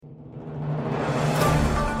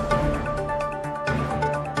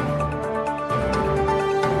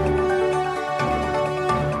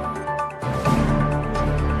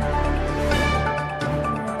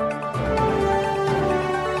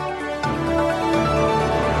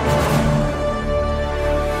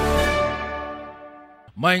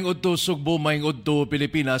Maing udto Sugbo, maing udto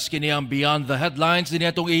Pilipinas, kini ang Beyond the Headlines, din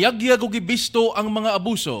atong iyagyag ug gibisto ang mga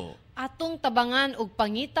abuso. Atong tabangan og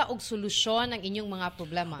pangita og solusyon ang inyong mga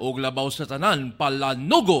problema. Og labaw sa tanan,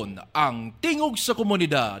 palanugon ang tingog sa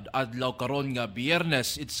komunidad. Adlaw karon nga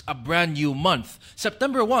Biyernes, it's a brand new month.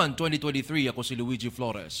 September 1, 2023, ako si Luigi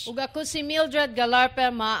Flores. Ug ako si Mildred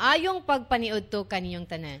Galarpe, maayong pagpaniudto kaninyong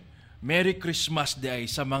tanan. Merry Christmas Day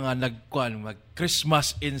sa mga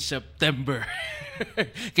mag-Christmas in September.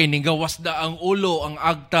 Kay ninggawas na ang ulo, ang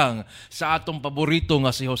agtang sa atong paborito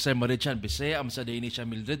nga si Jose Marichan. Bisaya, sa day ni siya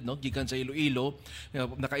Mildred, no? Gikan sa Iloilo.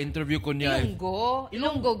 Naka-interview ko niya. Ilonggo,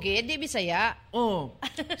 di Bisaya. Oh,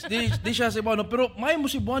 di siya si Buano. Pero may mo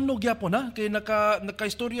si Buano gyapon na. Kay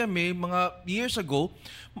naka-istorya may mga years ago.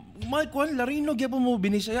 May kuan, larino gyapon mo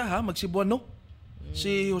binisaya ha, mag si Buano.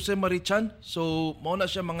 Si Jose Marichan. So, mauna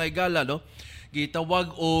siya mga igala, no?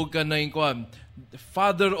 Gitawag o kanay kuan,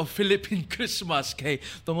 Father of Philippine Christmas kay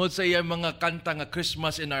tungod sa iyang mga kanta nga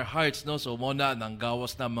Christmas in Our Hearts, no? So muna nang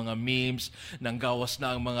gawas na mga memes, nang gawas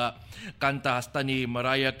na ang mga kanta hasta ni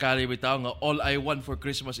Mariah Carey bitaw nga All I Want for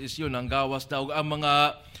Christmas is You, nang gawas na ug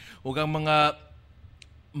ang mga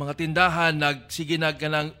tindahan nagsige na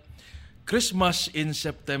kanang Christmas in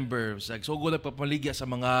September. So go nagpapaligya sa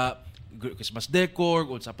mga Christmas decor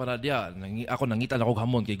o sa paradya. Ako nangita na ako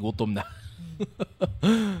hamon kay gutom na.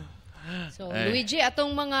 So, Luigi,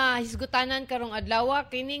 atong mga hisgutanan karong adlaw,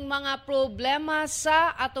 kining mga problema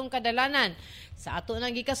sa atong kadalanan. Sa ato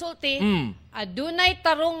nang gikasulti, adunay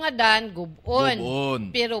tarong nga dan, gubon.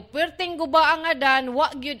 Pero perting guba ang nga dan,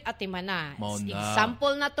 wa gyud atimana.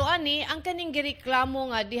 Example na to ani, ang kaning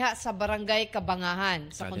gireklamo nga diha sa Barangay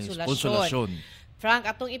Cabangahan sa Consolacion. Frank,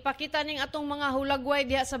 atong ipakita ning atong mga hulagway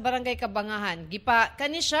diha sa Barangay Cabangahan.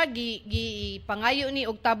 Kani siya gipangayo ni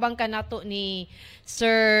og tabang kanato ni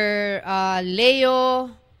Sir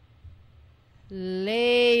Leo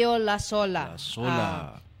Lasola.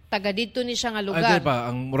 Taga dito ni siya nga lugar. Ay,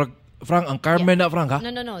 pa ang Frank, ang Carmen na Frank ha?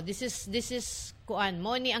 No. This is kuan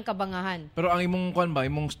mo ni ang Cabangahan. Pero ang imong kuan ba,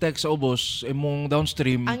 imong stack sa ubos, imong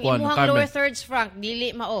downstream ang kuan imong Carmen. Lower thirds, Frank,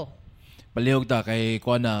 dili mao. Palihog ta kay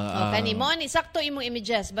kuan na kani mo ni sakto imong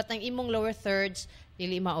images but ang imong lower thirds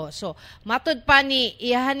dili mao. So matud pa ni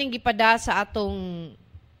iyahaning gipada sa atong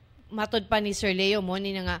matud pa ni Sir Leo mo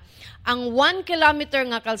ni nga ang 1 kilometer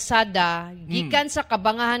nga kalsada gikan sa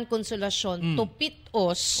Cabangahan Consolacion to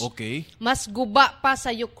Pitos. Okay. Mas guba pa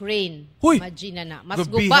sa Ukraine. Huy! Imagine na. Mas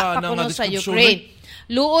guba pa kuno sa Ukraine.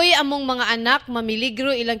 Luoy among mga anak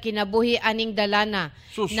mamiligro ilang kinabuhi aning dalana.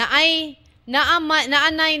 Sus.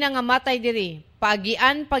 Naanay na nga matay diri.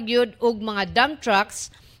 Pagian pagyud og mga dump trucks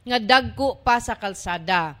nga dagko pa sa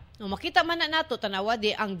kalsada. Makita man na nato tanawa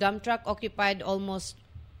di ang dump truck occupied almost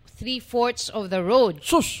 3/4 of the road.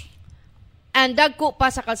 Sus. And dagko pa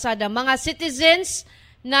sa kalsada. Mga citizens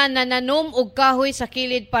na nananom og kahoy sa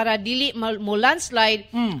kilid para dili mo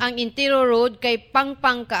landslide ang interior road kay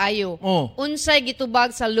pangpang kaayo. Unsay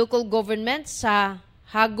gitubag sa local government sa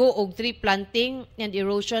hago og tree planting and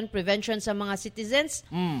erosion prevention sa mga citizens.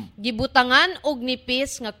 Gibutangan og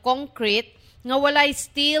nipis nga concrete nga walay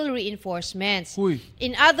steel reinforcements.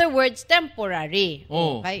 In other words, temporary.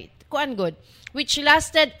 Okay, kuan good. Which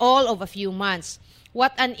lasted all of a few months.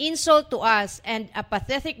 What an insult to us and a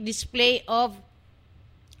pathetic display of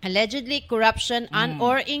allegedly corruption and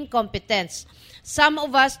or incompetence. Some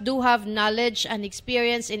of us do have knowledge and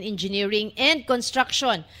experience in engineering and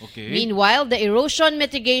construction. Okay. Meanwhile, the erosion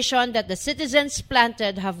mitigation that the citizens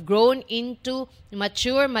planted have grown into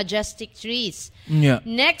mature, majestic trees. Yeah.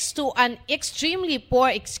 Next to an extremely poor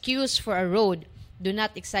excuse for a road,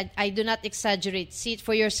 I do not exaggerate. See it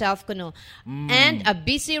for yourself, kuno. And a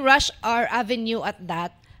busy rush hour avenue at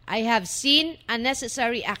that. I have seen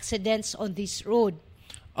unnecessary accidents on this road.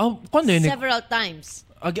 Several times.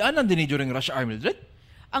 Agianan din ni during rush hour, Mildred?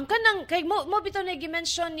 Ang kanang, kay mo bitaw na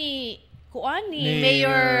gimension ni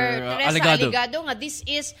Mayor Teresa Aligado nga this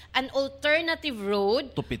is an alternative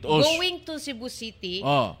road to Pitos, going to Cebu City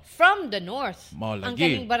from the north. Ang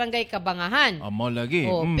kaning Barangay Cabangahan. Malagi.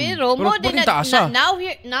 Pero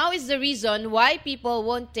now is the reason why people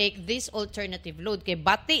won't take this alternative road kay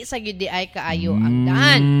bati sa gyud ay kaayo ang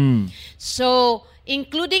daan. So,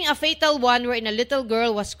 including a fatal one wherein a little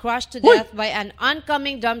girl was crushed to death by an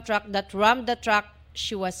oncoming dump truck that rammed the truck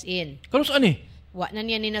she was in. Karos ani? Wa na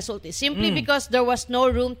niya ninasulti. Simply because there was no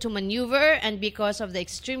room to maneuver and because of the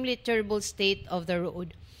extremely terrible state of the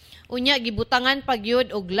road. Unya, gibutangan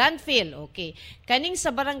pagyud og landfill. Okay. Kaning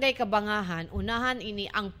sa Barangay Cabangahan, unahan ini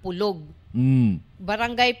ang Pulog.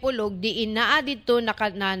 Barangay Pulog, diin naa dito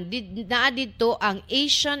ang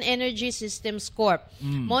Asian Energy Systems Corp.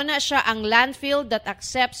 Mo na siya ang landfill that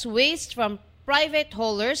accepts waste from private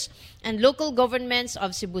haulers and local governments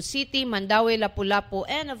of Cebu City, Mandaue, Lapu-Lapu,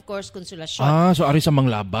 and of course, Consolacion. So ari sa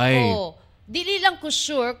manglabay. Oo. Dili lang ko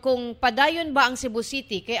sure kung padayon ba ang Cebu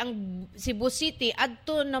City. Kaya ang Cebu City,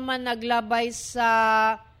 adto naman naglabay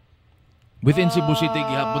sa... Within Cebu City,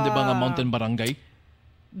 gihapon di ba nga mountain barangay?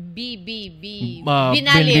 Binaliw.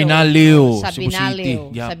 Sa Cebu City.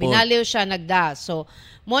 Sa Binaliw siya nagda. So,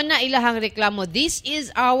 muna ilahang reklamo. This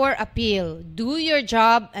is our appeal. Do your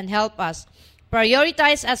job and help us.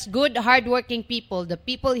 Prioritize as good, hardworking people. The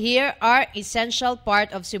people here are essential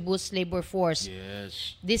part of Cebu's labor force.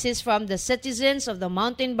 Yes. This is from the citizens of the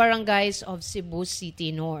mountain barangays of Cebu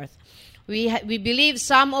City North. We believe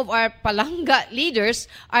some of our palangga leaders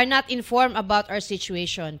are not informed about our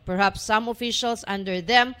situation. Perhaps some officials under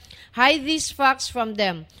them hide these facts from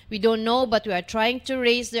them. We don't know, but we are trying to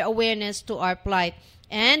raise their awareness to our plight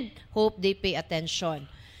and hope they pay attention.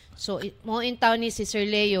 So, mo in taon ni si Sir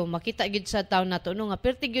Leo, makita gid sa taon na to, nga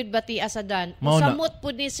perti gid bati asadan, samot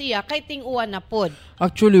pud ni siya, kay ting-uwan na pod.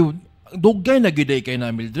 Actually, dugay na giday kay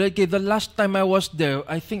na Mildred. Kay the last time I was there,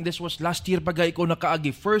 I think this was last year pagay ko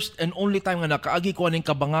nakaagi. First and only time nga nakaagi ko aning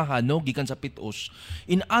Cabangahan, no? Gikan sa Pitos.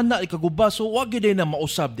 Inana ikaguba, so wag giday na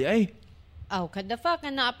mausab di ay. Kada fa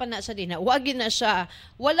ka na pa na sa din. Wag na siya.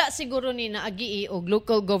 Wala siguro ni naagi og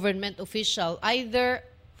local government official either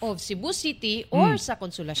of Cebu City or sa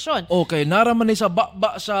Consolacion. Okay, naraman ni sa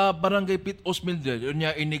baba sa Barangay Pitos Mildred. Yun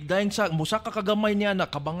niya inigdayang sa musa ka kagamay niya na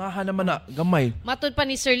Cabangahan naman na gamay. Matud pa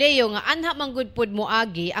ni Sir Leo nga anha manggud pod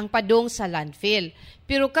moagi ang padong sa landfill.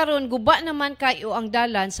 Pero karon guba naman kayo ang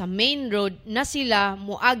dalan sa main road na sila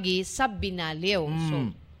moagi sa Binaliw. So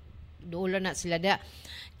duolo na sila da.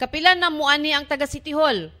 Kapila na moani ang taga City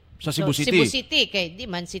Hall. Sa Cebu City. Cebu City kay di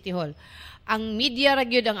man City Hall. Ang media ra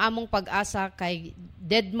gyud ang among pag-asa kay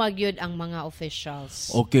deadma gyud ang mga officials.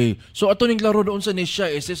 Okay. So ato ning laro doon sa Nisha,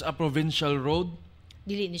 is this a provincial road?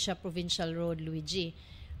 Dili ni siya provincial road, Luigi.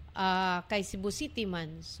 Kay Cebu City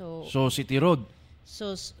man. So City Road.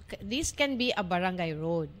 So this can be a barangay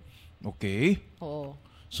road. Okay. Oo.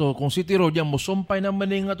 So kung City Road yan mosumpay naman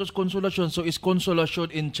ning atos Consolacion, so is Consolacion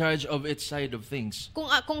in charge of its side of things?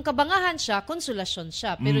 Kung Cabangahan siya, Consolacion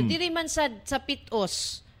siya. Pero diri man sa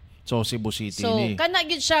Pitos. So Cebu City so, ni. Kana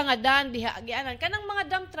gid siya nga daan diha agianan kanang mga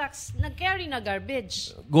dump trucks nag-carry na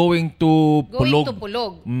garbage. Going to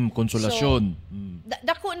Pulog. Consolacion. So,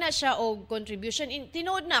 dako na siya og contribution.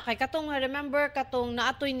 Tinuod na kay katong remember katong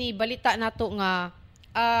naatoy ni balita nato nga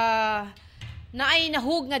naay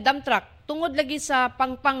nahug nga dump truck tungod lagi sa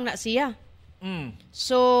pangpang na siya.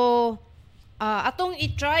 So atong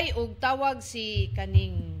i-try og tawag si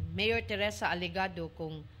kaning Mayor Teresa Alegado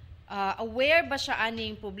kung aware ba siya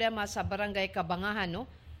aning problema sa Barangay Cabangahan, no?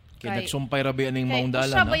 Kay nagsumpay rabi aning maong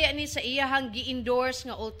dalan, no? Kay ni sa iyahang gi-endorse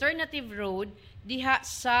nga alternative road diha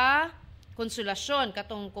sa Consolacion.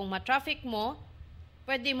 Katong kung ma-traffic mo,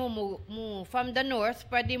 pwede mo from the north,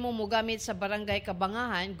 pwede mo gamit sa Barangay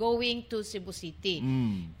Cabangahan going to Cebu City.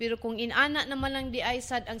 Pero kung inana naman lang di ay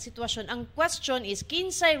sad ang sitwasyon, ang question is,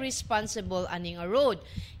 kinsay responsible aning a road?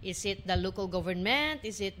 Is it the local government?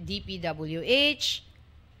 Is it DPWH?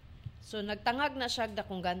 So nagtangag na siya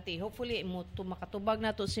dakong ganti. Hopefully makatubag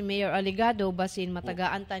na to si Mayor Alegado basin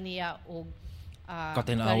matagaan ta niya og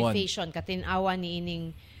clarification, katinawan ni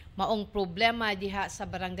ining maong problema diha sa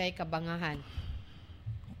Barangay Cabangahan.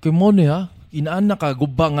 Kimo niya inaan ka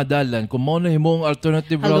guba nga dalan kung mo na himong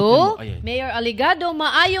alternative route. Hello? Mayor Alegado,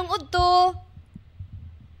 maayong udto.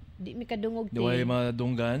 Di mi kadungog ti. Diway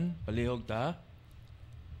madunggan, palihog ta.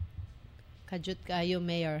 Kajut kayo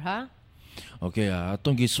Mayor ha? Okay,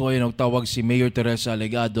 atong gisway nagtawag si Mayor Teresa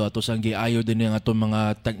Alegado ato sang giayo din ang atong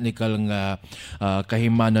mga technical nga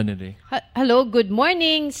kahimanan ni. Hello, good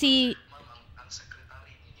morning si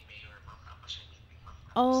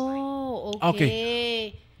Oh,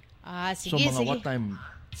 okay. Sige, so, what time?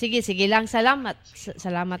 Sige lang.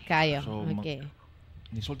 Salamat kayo. So, okay.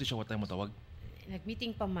 Nisulti siya what time mo tawag?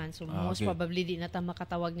 Nag-meeting pa man. So, most probably di na ta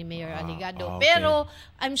makatawag ni Mayor Alegado. Okay. Pero,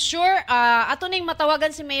 I'm sure, ato nang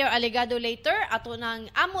matawagan si Mayor Alegado later. Ato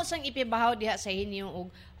nang amo sang ipibahaw diha sa inyo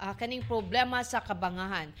og kaning problema sa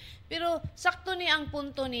Cabangahan. Pero, sakto ni ang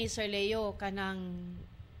punto ni Sir Leo, kanang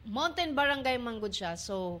mountain barangay manggod siya.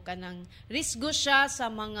 So, kanang risgo siya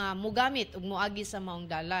sa mga mugamit ug moagi sa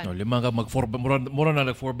maong dalan. No, lima ka mura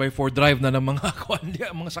na 4x4 drive na ng mga kuan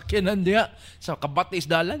diha, mga sakyanan diha sa kabatis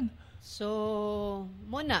dalan. So,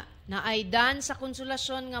 muna, naay dan sa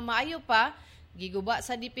Consolacion nga maayo pa, giguba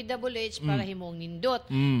sa DPWH para himong nindot.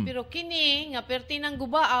 Pero kini, nga perti ng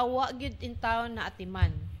guba, awa gyud in town na atiman.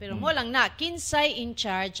 Pero mo lang na, kinsay in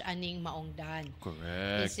charge aning maong dan.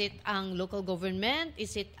 Correct. Is it ang local government?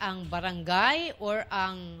 Is it ang barangay? Or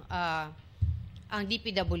ang ang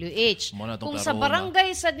DPWH. Kung sa klaro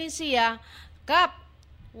barangay sa siya, Kap,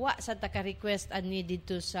 wa sa taka-request ani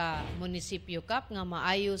dito sa munisipyo, Kap, nga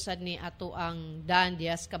maayo sad ni ato ang daan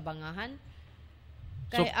dias Cabangahan.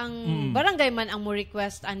 Kay ang barangay man ang mo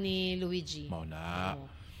request ani Luigi. Mao na.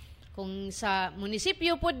 Kung sa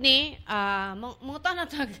munisipyo pod ni mga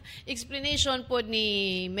tag explanation pod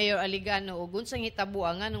ni Mayor Aligano ug unsang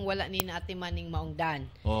hitabuan nga nung wala ni na ati maning maong daan.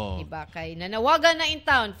 Diba kay nanawagan na in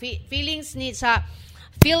town feelings sa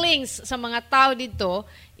mga tao dito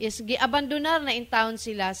is giabandonar na in town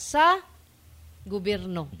sila sa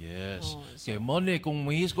gobyerno. Yes. Kay mo ni kung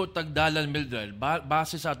mahisgot tagdalan Mildred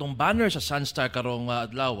base sa atong banner sa Sunstar karong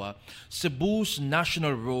adlaw, Cebu's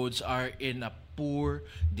national roads are in a poor,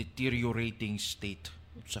 deteriorating state.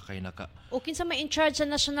 Sa kay naka. O kinsa may in charge sa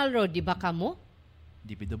national road, di ba kamo?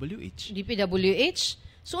 DPWH?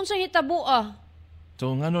 So unsa hitabo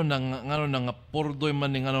So ngano nang pordoy man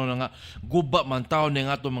ning ngano nga guba man taon ning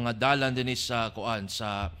ato mga dalan dinhi sa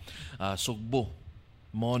sa Sugbo.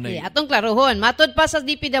 Okay, atong klarohon. Matod pa sa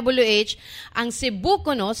DPWH, ang Cebu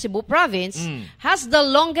Province has the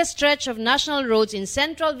longest stretch of national roads in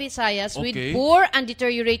Central Visayas with poor and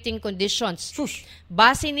deteriorating conditions.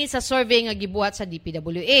 Base ni sa survey nga gibuhat sa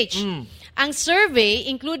DPWH. Ang survey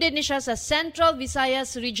included ni siya sa Central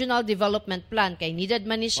Visayas Regional Development Plan kay needed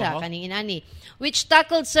man ni siya kaning inani, which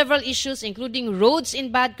tackled several issues including roads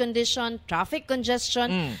in bad condition, traffic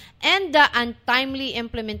congestion, and the untimely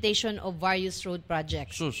implementation of various road projects.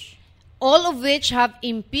 All of which have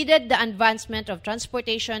impeded the advancement of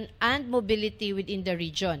transportation and mobility within the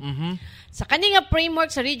region. Sa kaninga framework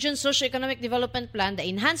sa Region Socio-Economic Development Plan, the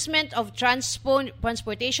enhancement of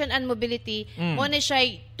transportation and mobility mo na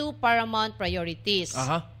siya two paramount priorities.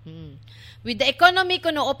 With the economy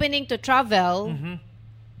opening to travel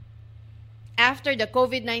after the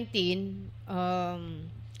COVID-19,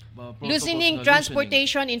 loosening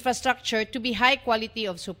transportation infrastructure to be high quality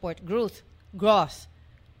of support growth.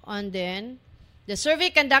 And then, the survey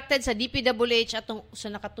conducted sa DPWH atong sa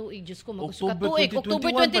nakatuig, Diyos ko, October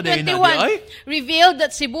 2021, revealed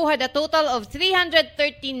that Cebu had a total of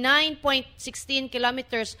 339.16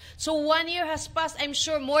 kilometers. So 1 year has passed. I'm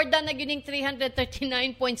sure more than nagining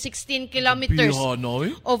 339.16 kilometers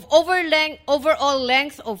of overall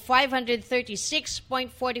length of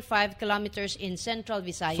 536.45 kilometers in Central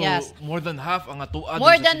Visayas. So, more than half ang atuan.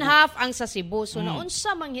 More than half ang sa Cebu. So,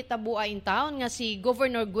 naunsa mang hitabua in town nga si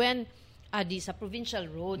Governor Gwen di sa provincial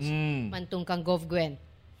roads mantong kang Gov-Gwen.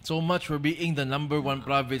 So much for being the number one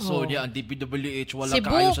province. So ang DPWH wala Cebu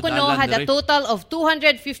kaayo sa dalan. Cebu had a total of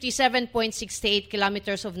 257.68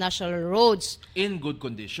 kilometers of national roads. In good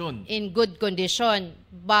condition.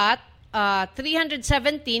 But 317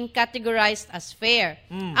 categorized as fair.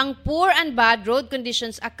 Ang poor and bad road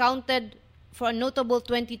conditions accounted for a notable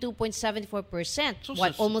 22.74%,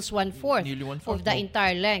 almost one-fourth of the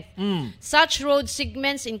entire length. Such road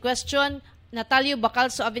segments in question, Natalio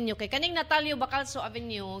Bacalso Avenue. Kay kaning Natalio Bacalso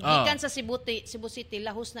Avenue, gikan sa Cebu City,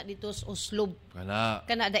 lahos na dito sa Oslob.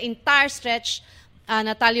 Kana the entire stretch,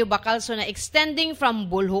 Natalio Bacalso na extending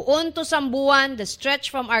from Bulhuon to Sambuan, the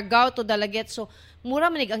stretch from Argao to Dalaget. So,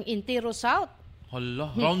 mura manig ang Intero South.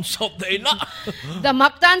 Hala, round south na ina. The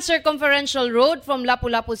Mactan Circumferential Road from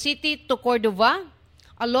Lapu-Lapu City to Cordova,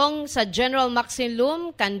 along sa General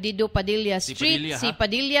Maximum, Candido Padilla Street, si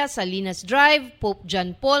Padilla, Salinas Drive, Pope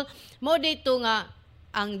John Paul. Mo dito nga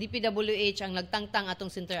ang DPWH ang nagtangtang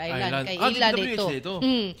atong Center Island. Kay ila dito.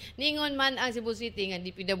 Ningon man ang Cebu City nga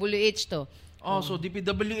DPWH to. So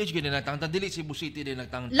DPWH gini nagtangtang dili Cebu City din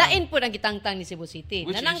nagtangtang. Lain po ang gitangtang ni Cebu City.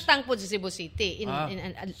 Nanangtang po sa Cebu City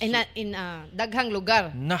in daghang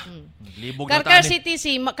lugar. Libog na Karkar City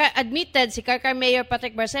admitted si Karkar Mayor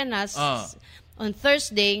Patrick Barcenas on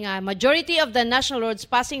Thursday nga majority of the national roads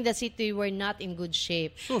passing the city were not in good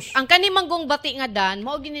shape. Ang kanimanggong bati nga dan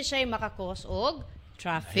mao gini siya makakos og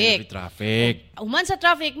traffic. Uman sa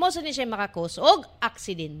traffic, mo sa ni siya makakos og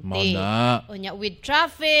aksidente. Unya, with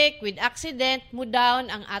traffic, with accident, mo down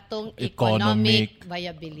ang atong economic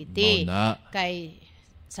viability. Kay,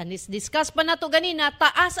 sa discuss pa nato ganina,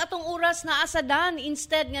 taas atong oras na asadan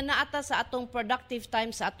instead nga naata sa atong productive time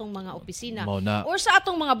sa atong mga opisina. Or sa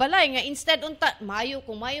atong mga balay, nga instead,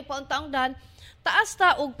 kung mayo pa unta ang dan, taas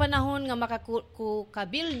ta og panahon nga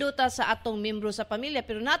makabildo ta sa atong membro sa pamilya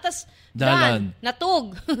pero natas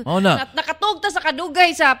natug. Nakatug ta sa kadugay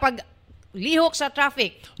sa paglihok sa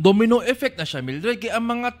traffic. Domino effect na siya, Mildred. Kaya ang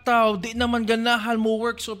mga tao di naman ganahan mo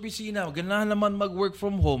work sa opisina, ganahan naman mag-work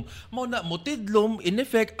from home. Mo tidlom in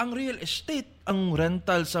effect ang real estate, ang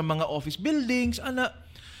rental sa mga office buildings,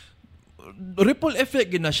 ripple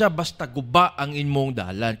effect gina siya basta guba ang imong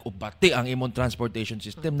dalan o bati ang imong transportation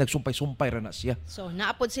system, nagsumpay-sumpay ra na siya. So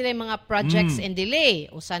naapod sila yung mga projects and delay.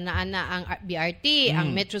 Usa na ang BRT,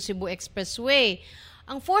 ang Metro Cebu Expressway,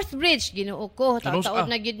 ang Fourth Bridge Ginoo ko taud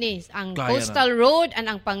na gid ni, ang Coastal Road and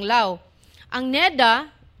ang Panglao. Ang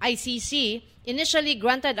NEDA ICC initially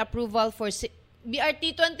granted approval for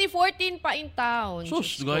BRT 2014 pa in town.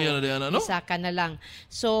 Sus, gaya na diyan, ano? Isa ka na lang.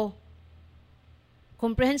 So,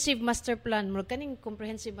 comprehensive master plan, murag kaning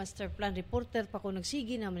comprehensive master plan, reporter pa ko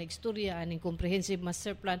nagsigi na manistorya aning comprehensive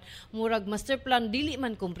master plan, murag master plan dili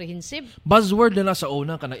man comprehensive. Buzzword na sa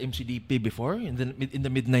una kana MCDP before in the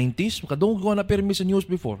mid-90s, kadungog ko na permi sa news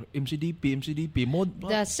before, MCDP mod.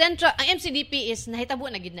 The central MCDP is nahitabo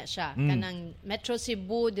na gid na siya kanang Metro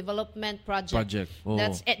Cebu Development Project. Oh.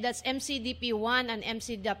 That's MCDP 1 and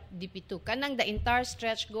MCDP 2. Kanang the entire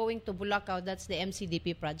stretch going to Bulacau, that's the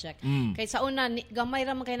MCDP project. Kay sa una may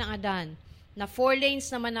raman kayo ng adan na 4 lanes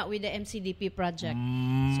naman na with the MCDP project.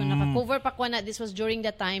 So naka-cover pa ko na this was during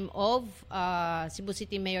the time of Cebu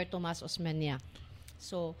City Mayor Tomas Osmeña.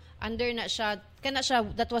 So under na siya,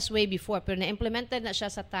 that was way before, pero na-implemented na siya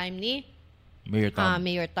sa time ni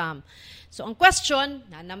Mayor Tam. So ang question,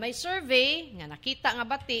 na may survey, nga nakita nga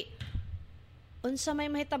bati, unsa may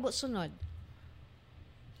mahitabo sunod?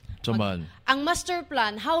 Ang master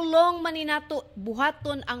plan, how long man nato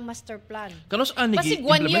buhaton ang master plan? Pasig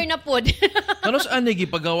 1 year na pod. Kanos ani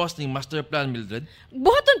gipagawas ning master plan, Mildred?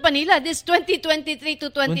 Buhaton pa nila this 2023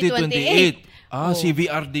 to 2028.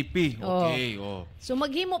 CVRDP. Okay, So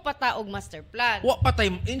maghimo pa ta og master plan. Wa pa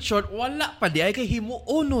tay, in short, wala pa di ay kay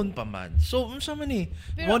himuonon pa man. So unsa man ni?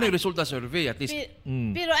 Mo ni resulta survey at least.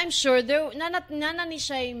 Pero I'm sure there nana ni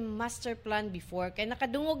siya master plan before kay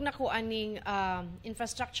nakadungog na ko aning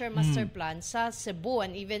infrastructure master plan sa Cebu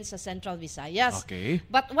and even sa Central Visayas. Okay.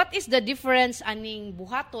 But what is the difference aning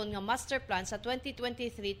buhaton nga master plan sa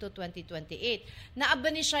 2023 to 2028? Naaba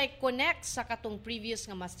ni siya connect sa katong previous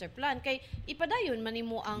nga master plan kay ipadayon man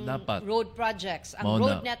nimo ang road projects, ang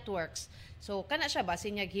road networks. So kana siya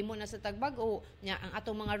basin niya himo na sa tagbag-o nya ang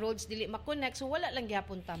atong mga roads dili ma-connect, so wala lang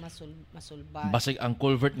gyapon ta masulba. Basig ang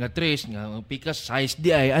culvert nga trace nga pikas size di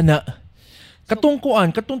ay ana.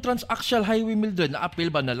 Katong transaxial highway, Mildred, na appeal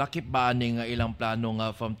ba, nalakip ba ani nga ilang plano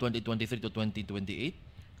nga from 2023 to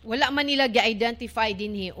 2028? Wala man nila gi-identify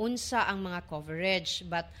dinhi unsa ang mga coverage,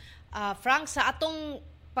 but Frank, sa atong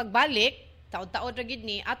pagbalik taod-taod ra gid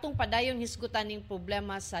ni atong padayon hisgutan ning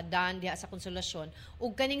problema sa daan diha sa Consolacion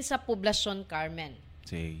ug kaning sa Poblacion Carmen.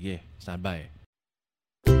 Sige, standby.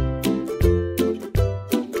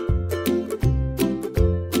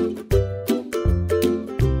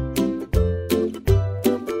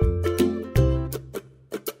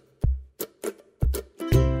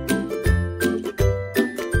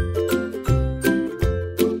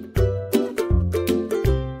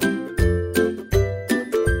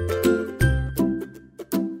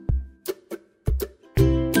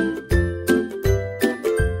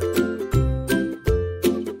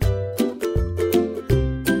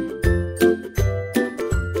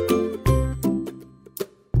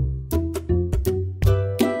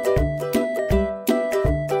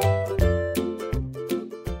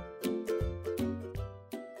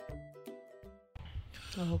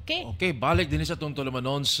 Okay, balik din sa itong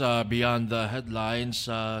tulumanon sa Beyond the Headlines.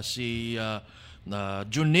 Si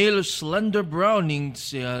Junil Slender Browning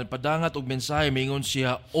siya padangat og mensahe mingon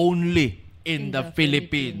siya only in the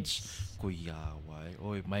Philippines. Kuya,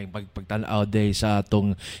 oy, may pagtanaw day sa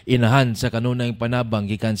atong inahan sa kanunay panabang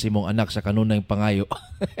gikan si mong anak sa kanunay pangayo.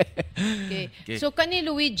 Okay. So kani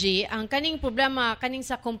Luigi, ang kaning problema kaning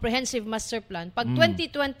sa comprehensive master plan pag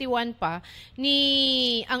 2021 pa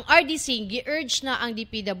ni ang RDC gi-urge na ang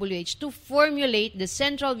DPWH to formulate the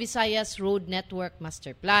Central Visayas Road Network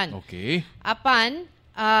Master Plan. Okay. Apan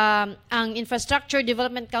ang Infrastructure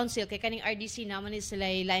Development Council kay kaning RDC naman is sila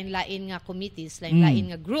lain-lain nga committees,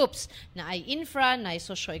 lain-lain nga groups na ay infra, na ay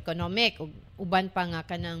socio-economic ug uban pa nga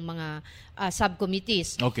kanang mga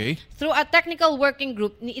subcommittees. Okay. Through a technical working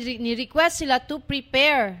group ni request sila to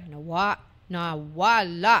prepare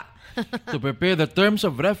to prepare the terms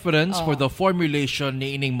of reference for the formulation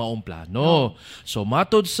ni ining maong plano. So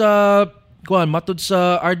matod sa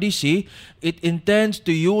RDC, it intends to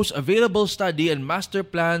use available study and master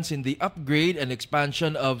plans in the upgrade and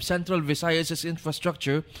expansion of Central Visayas'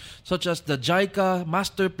 infrastructure, such as the JICA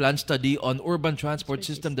Master Plan Study on Urban Transport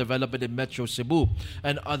System Development in Metro Cebu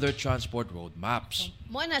and other transport road maps.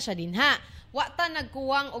 Mo na siya din ha. Wata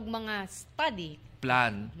nagkuwang og mga study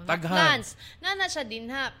plan, mga plans. Na siya din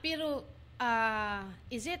ha. Pero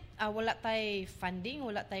is it wala tay funding,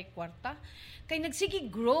 wala tay kwarta? Kay nagsige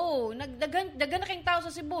grow, dagan na kayong tao sa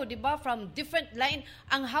Cebu, di ba? From different line,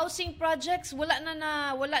 ang housing projects wala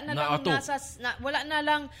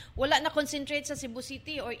na concentrate sa Cebu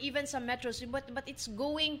City or even sa Metro Cebu, but it's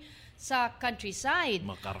going sa countryside.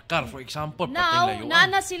 Makarkar, for example, now, pating layuan.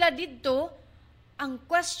 nana sila dito, ang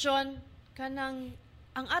question kanang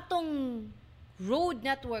ang atong road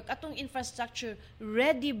network, atong infrastructure,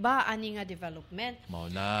 ready ba ani nga development? Mao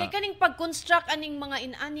na. Kay kaning pag-construct aning mga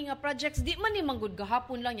inani nga projects, di man ni manggod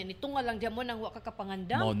gahapon lang yan, itunga lang diyan mo nang wa ka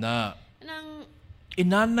kapangandam. Mao na. Nang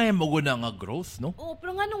inanay mo na nga growth, no? Oo,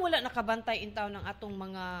 pero nga nung wala nakabantay in town ng atong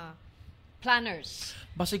mga planners.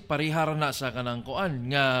 Basig parihara na sa kanang kuan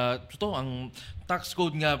nga to ang tax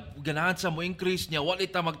code nga ganahan sa mo increase niya wala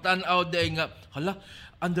ta magtan-aw day nga hala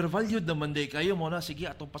undervalued naman day kayo mo na sige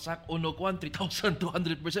atong pasak uno kuan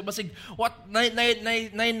 3,200% basig what nay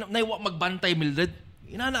wa magbantay Mildred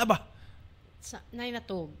inana ba nay na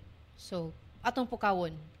to. So atong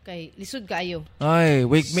pukawon kay lisod kaayo. Ay,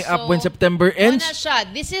 wake me up when September ends. Ano siya?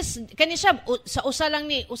 This is kani siya sa usa lang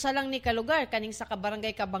ni kalugar kaning sa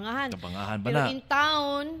Barangay Cabangahan. Cabangahan ba pero na? In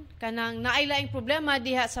town kanang naay laing problema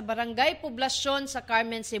diha sa Barangay Poblasyon sa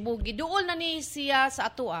Carmen, Cebu. Giduol na ni siya sa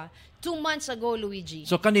atoa 2 months ago, Luigi.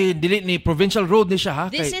 So kani dili ni provincial road ni siya ha?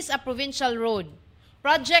 This is a provincial road.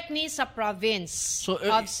 Project ni sa province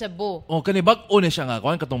of Cebu. Oh, kani bag-o ni siya nga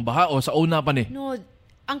kuan katong baha o sa una pa ni? No,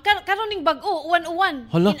 ang karon ning bag-o uwan-uwan.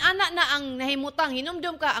 Hala? Inana na ang nahimutang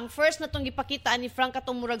hinumdum ka ang first na tong gipakita ni Frank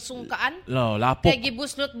katong murag sungkaan. No, lapok. Kay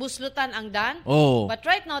gibuslot-buslotan ang dan. Oh. But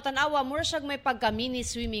right now tanawa mura siyag may pagka mini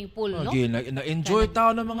swimming pool, no? Okay, na-enjoy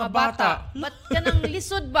tao ng mga bata. But kanang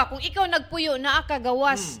lisod ba kung ikaw nagpuyo naa ka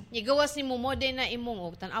gawas, igawas nimo mode na imong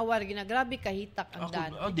og tanawa ginagrabe kahitak ang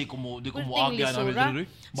dan. Di ko mo Kulting agya na lisura. rin.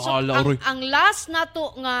 So, Bahala rin. ang last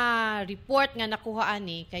nato nga report nga nakuhaan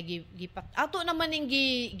ni kay gipat ato naman ning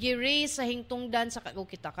gi-raise sa hingtungdan sa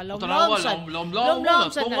kita kalawlaw sa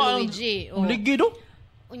Luigi. Ligi do.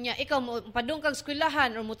 Unya ikaw mo padung kag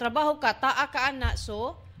eskwelahan or mo trabaho ka taa ka ana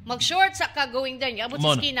so mag-short sa ka going there abot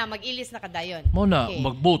sa skina mag-ilis na kadayon. Mo na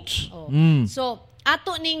mag-boats. So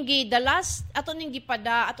ato ning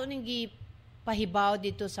pahibaw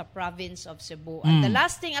dito sa province of Cebu. And the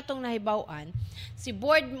last thing atong nahibawan, si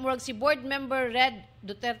board member Red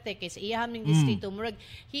Duterte kay sa iyahang ning distrito murag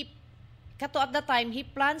kato at the time he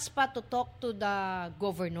plans pa to talk to the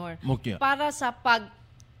governor para sa pag-rebid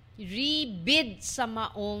sa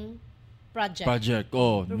maong project.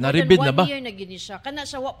 Oh, na-rebid na ba? 1 year na gini siya. Kana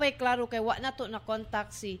siya wa pay klaro kay wa nato na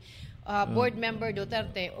contact si board member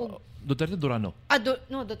Duterte ug Duterte Durano.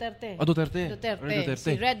 Duterte. Duterte.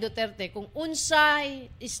 Si Red Duterte kung unsay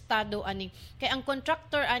estado ani kay ang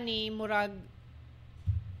contractor ani murag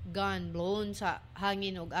gun blown sa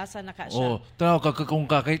hangin ug asa na ka siya. Oh, tanaw kung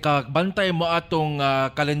bantay mo atong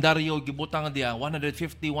kalendaryo gibutang diya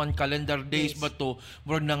 151 calendar days ba to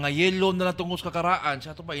murag na nga yellow na natungos kakaraan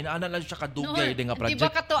sa ato pa inaana lang siya kadugay nga project. Di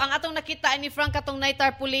ba kato ang atong nakita ni Frank katong night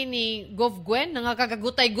tarpaulin ni Gov Gwen nga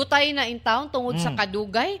kagagutay-gutay na in town tungod sa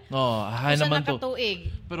kadugay. Oh, hay naman to.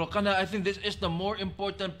 Nakatuig. Pero kana I think this is the more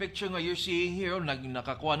important picture nga you're seeing here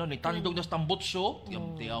nakakuha no ni tandog na stambutso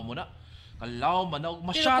tiyaw mo na. Kalaw man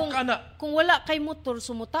masyaka na. Kung wala kay motor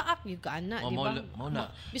sumutaak gyud ka ana, di ba? Mao na.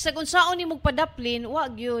 Bisag unsaon ni padaplin, wa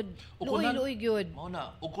gyud. Luoy gyud. Mao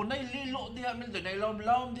na. Ug kun nay lilo diha Milden, nay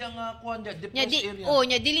lawom diha nga kuan diha depressed area.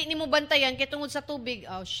 Nya dili nimo bantayan kay tungod sa tubig.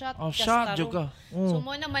 Shot ka. So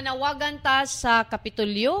mo na manawagan ta sa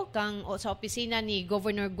Kapitolyo kang sa opisina ni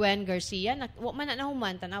Governor Gwen Garcia. Wa man na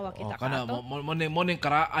nahuman tanawa kita kana mo ning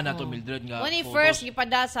karaan nato Mildred nga. When first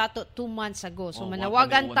gipada sa ato 2 months ago. So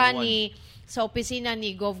manawagan ta ni sa opisina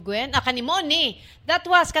ni Gov Gwen. Kanimo ni. That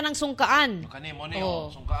was kanang sungkaan. Kanimo ni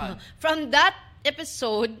sungkaan. From that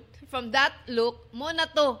episode, from that look, mo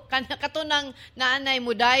na to. Katunang naanay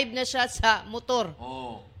mo dive na siya sa motor.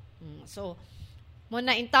 So, mo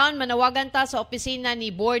na in town, manawagan ta sa opisina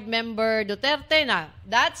ni board member Duterte na.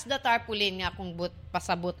 That's the tarpaulin nga kung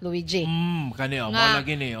pasabot Luigi. Kaniyo, mo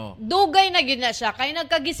lagi ni. Dugay na gid na siya. Kaya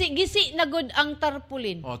nagkagisi-gisi na gud ang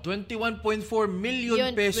tarpaulin. 21.4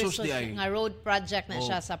 million pesos di ay. Nga road project na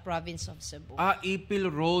siya sa province of Cebu.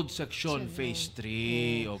 Ipil Road Section Phase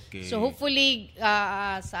 3. Okay. So hopefully,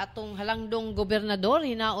 sa atong halangdong gobernador,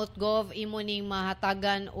 hinaot Gov, imo ning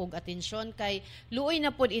mahatagan og atensyon kay luoy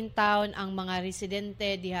na pod in town ang mga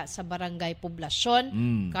residente diha sa Barangay Poblasyon,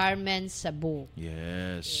 Carmen, Cebu.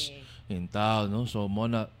 Yes. In town, no? So, mo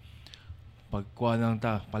na pagkuha lang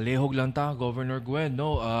ta, palihog lang ta, Governor Gwen,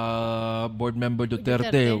 no? Board member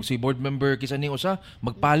Duterte. Si board member kisa ni usa,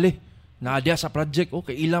 magpali. Naadya sa project.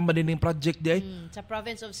 Okay, ilang man din yung project di ay? Sa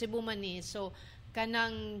province of Cebu man ni. So,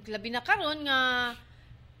 kanang labi na karon nga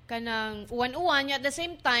kanang uwan-uwan at the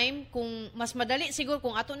same time kung mas madali siguro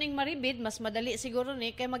kung ato ning maribid mas madali siguro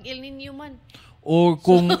ni kay mag El Nino man. Or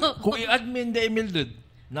kung i-admin di Mildred,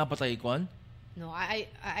 napatay kuan? No,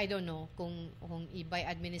 I don't know kung i-by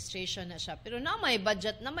administration na siya. Pero na may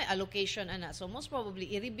budget, na may allocation ana. So most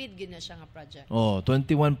probably i-rebid gid na siya nga project.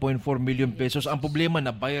 21.4 million pesos. Ang problema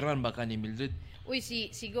na bayaran ba ka ni Mildred? Uy, si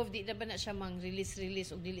Gov, di na ba na siya mang-release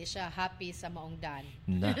o dili siya happy sa maong dan?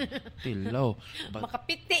 Na, tilaw.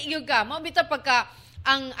 Makapiti yun ka. Mabita pagka,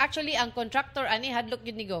 actually, ang contractor, ani, hadlok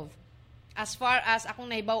yun ni Gov. As far as akong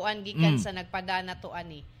nahibawan, gikan sa nagpadana to,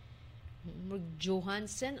 ani.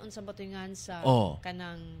 Johansson, unsa ba ito sa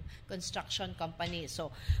kanang construction company.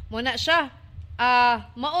 So, muna siya.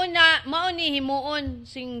 Mauni himuon,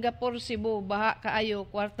 Singapore, Cebu, baha kaayo,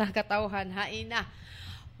 kwarta katawhan, haina.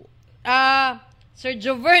 Sir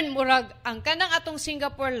Jovern murag ang kanang atong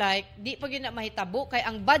Singapore di pa gyud na mahitabo kay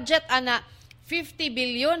ang budget ana 50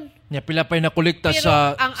 billion. Nya pila pay nakolekta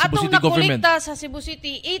sa Cebu City government. Ang atong nakolekta sa Cebu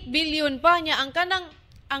City 8 billion pa nya ang kanang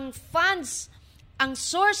ang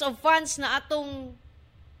source of funds na atong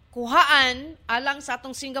kuhaan alang sa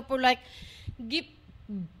atong Singapore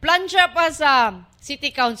plansya pa sa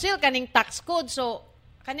City Council kaning tax code. So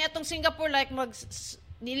kani atong Singapore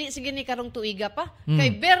dili sige ni karong tuiga pa.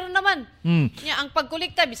 Kay ber naman. Nya ang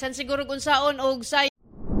pagkolekta bisan siguro kung saon og say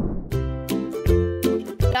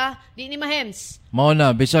di ni mahems. Mao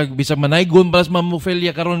na bisag manaygon balas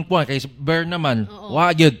mamufelya karon kuan kay ber naman.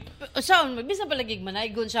 Wa gyud. Saon bisan palagig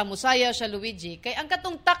manaygon siya musaya siya Luigi kay ang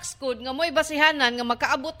katong tax code nga mo'y basihanan nga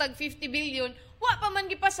makaabot tag 50 billion wa pa man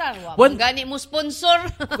gipasar wa gani mo sponsor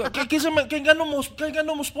kay gano mo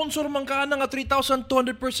sponsor man ka nga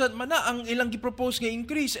 3,200% man na ang ilang gi-propose nga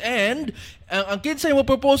increase and ang kinsay mo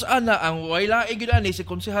propose ana ang wala gyud ani si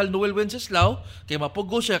Konsehal Noel Wenceslao kay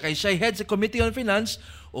mapugo siya kay siya head sa Committee on Finance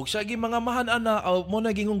ug siya gi mga mahan ana mo na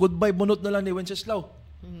gingong goodbye bunot na lang ni Wenceslao.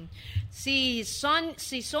 Si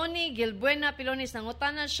Sonny Gilbuena Pilones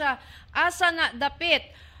nangutana siya asa na dapit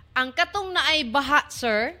ang katong naay baha,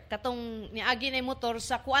 sir, katong niagi na motor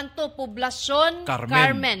sa kuanto Poblacion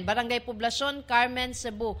Carmen, Barangay Poblacion Carmen,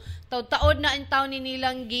 Cebu. Taod na ang taon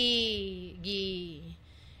nilang gi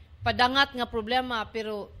padangat nga problema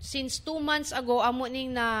pero since 2 months ago amo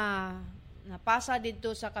ning napasa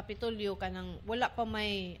dito sa Kapitolyo kanang wala pa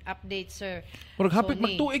may update, sir. Pero hapit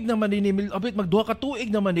magtuig naman din hapit magduha ka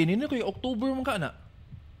tuig naman din ni kay October man ka na.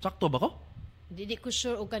 Sakto ba ko? Dili ko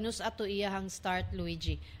sure og kanus ato iyahang start,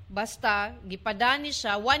 Luigi. Basta gipadani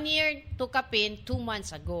siya 1 year to kapin 2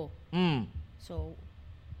 months ago. So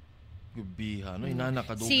gubiha no inana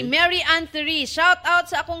kadugay. Si Mary Ann Therese, shout out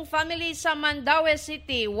sa akong family sa Mandaue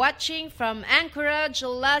City watching from Anchorage,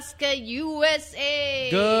 Alaska, USA.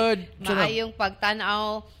 Good. Maayong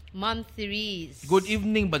pagtanaw, Ma'am Therese. Good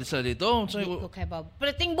evening ba sa dito? Okay, Bob.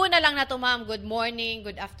 Pero tingbo na lang na to, ma'am. Good morning,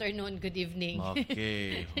 good afternoon, good evening.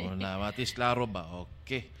 Okay. Na matis klaro ba?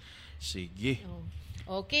 Okay. Sige.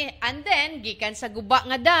 Okay. And then, gikan sa guba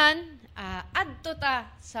nga dan, adto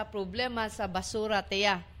ta sa problema sa basura,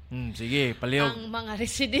 teya. Sige, palihog. Ang mga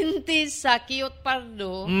residente sa Kiyot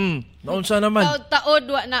Pardo, naunsa naman?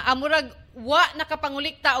 Taod na amurag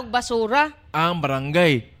nakapangulikta og basura. Ang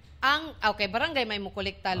barangay. Barangay may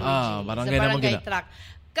mukolekta, Luigi. Barangay sa barangay truck.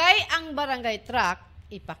 Kay ang barangay truck,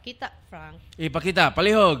 ipakita, Frank. Ipakita,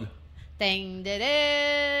 palihog. Teng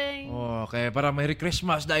dedeng. Okay, para Merry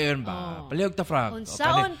Christmas dayon ba? Palihog ta, Frank.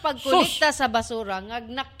 Unsaon pagkolekta sa basura,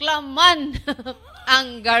 ngagnaklaman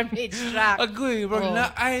ang garbage truck. Agoy,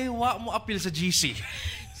 na ay wa mo appeal sa GC.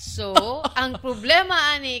 So, ang problema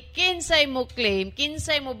ani, kinsay mo claim,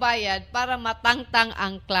 kinsay mo bayad para matangtang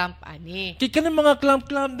ang clamp ani. Kaya ka mga clamp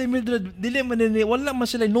dili man ni wala man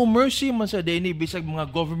sila no mercy man sa dini bisag mga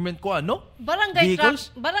government ko barangay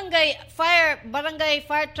vehicles? barangay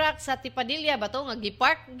fire truck sa Tipadilla ba to nga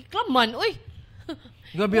gipark giklaman uy.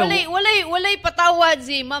 Walay patawad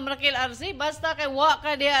si Ma'am Raquel Arce basta kay wa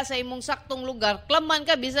ka diha sa imong saktong lugar klaman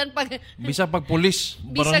ka bisan pag pulis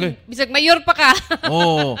barangay bisag mayor pa ka.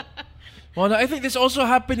 Well, I think this also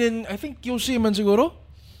happened in QC man siguro.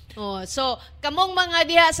 So kamong mga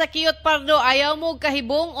diha sa Kiyot Pardo ayaw mo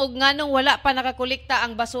kahibong og nganong wala pa nakakolekta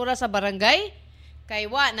ang basura sa barangay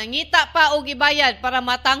kay nangita pa og ibayad para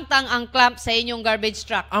matangtang ang clamp sa inyong garbage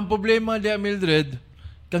truck. Ang problema diha, Mildred,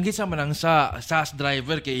 kang gisa man ang SAS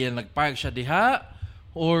driver kay iyan nagpark siya diha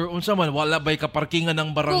or unsa man wala bay kaparkingan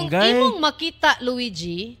ng barangay. Kung imong makita,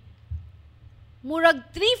 Luigi, murag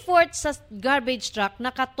 3/4 sa garbage truck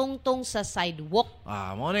nakatungtong sa sidewalk.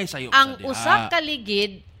 Mo na sayop ang usa ka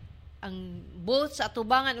ligid ang both sa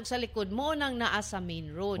atubangan ug sa likod mo nang naa sa main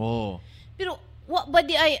road. Oh. Pero wa ba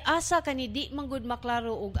di ay asa kani di manggod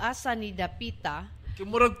maklaro og asa ni dapita? Kay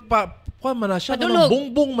murag kuan man na siya, Padulog. kanang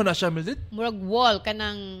bongbong man na siya, Mildred. Murag wall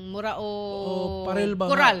kanang mura o parel ba?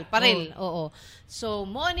 Coral, parel. Oo. So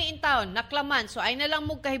mo ni in town naklaman. So ay na lang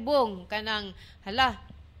mo kahibong kanang hala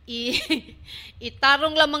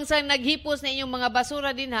itarong lamang sa naghipos na inyong mga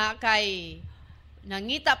basura din ha kay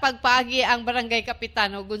nangita pagpaagi ang barangay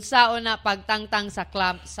kapitan o gunsaon na pagtangtang sa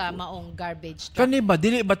clamp sa maong garbage truck. Kani ba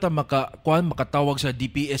dili ba ta makatawag sa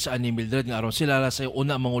DPS ani Mildred nga aron sila la sa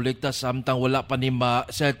una manguligta samtang wala pa ni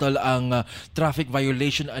ma-settle ang traffic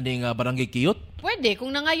violation ani nga barangay Kiyot? Pwede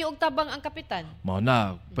kung nangayo og tabang ang kapitan. Mao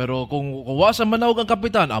na. Pero kung wa sa manawag ang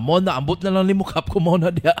kapitan, amo na ambot na lang nimo kap ko mao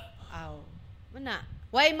na diha. Aw. Mana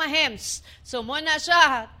Why mahems? So mo na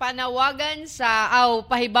siya panawagan sa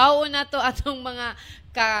pahibaon na to atong mga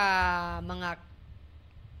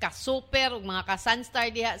ka-super ug mga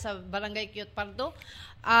ka-sunstar diha sa Barangay Cute Pardo.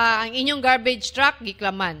 Ang inyong garbage truck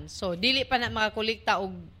giklaman. So dili pa na makakolekta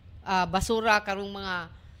og basura karong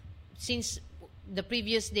mga since the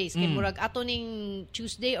previous days kay murag ato ning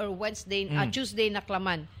Tuesday or Wednesday Tuesday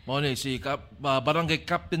naklaman. Mao ni si Barangay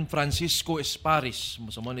Captain Francisco Esparis.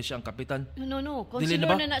 Mo ni siya ang kapitan. No.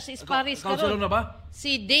 Consular na si Esparis karon. Consular na ba?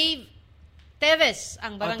 Si Dave Teves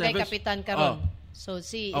ang barangay Teves? kapitan karon. So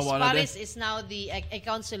si Esparis is now a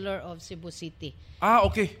councilor of Cebu City.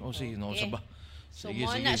 Okay. Sige, no sa ba. So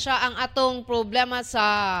mo na siya ang atong problema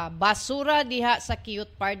sa basura diha sa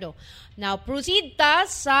Cute Pardo. Now proceed ta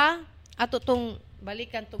sa ato tong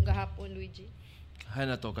balikan tong gahapon, Luigi. Hay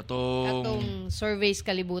na to katong surveys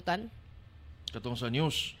kalibutan. Katong sa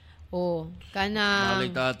news. Kana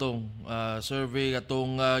balik ta atong survey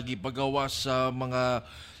katong gipagawas sa mga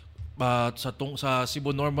sa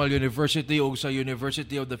Cebu Normal University o sa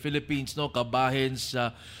University of the Philippines no kabahin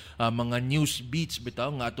sa mga news beats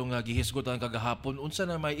bitaw nga atong gihisgotan kagahapon unsa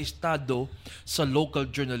na may estado sa local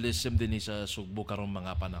journalism dinhi sa Sugbo karong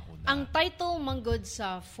mga panahon. Ang title manggod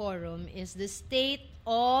sa forum is The State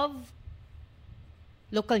of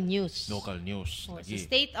Local News. Local news. The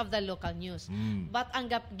state of the local news. But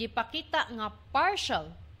ang gipakita nga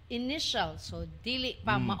partial initial so dili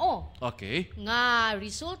pa mao. Okay. Nga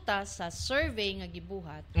resulta sa survey nga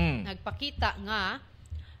gibuhat nagpakita nga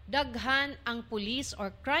daghan ang police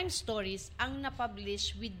or crime stories ang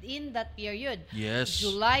na-publish within that period. Yes.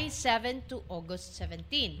 July 7 to August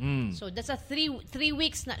 17. So that's a 3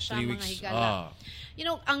 weeks na siya mga higala. You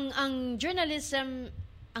know, ang journalism,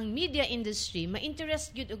 ang media industry,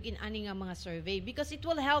 ma-interest gyud og inani nga mga survey because it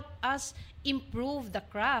will help us improve the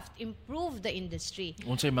craft, improve the industry.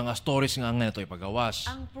 Unsay mga stories nga nato ipagawas.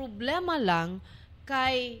 Ang problema lang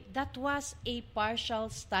kay that was a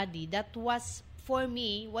partial study. That was for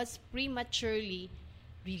me, was prematurely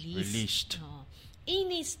released.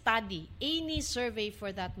 Any study, any survey for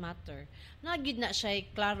that matter, nagyud na siya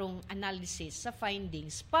klarong analysis sa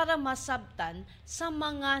findings para masabtan sa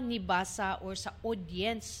mga nibasa or sa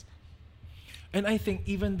audience. And I think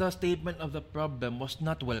even the statement of the problem was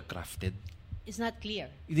not well crafted. It's not clear.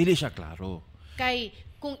 Dili siya klaro. Kay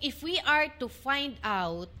kung if we are to find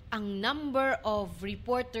out ang number of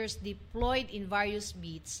reporters deployed in various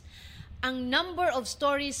beats, ang number of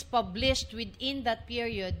stories published within that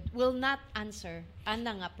period will not answer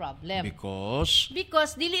ana nga problem.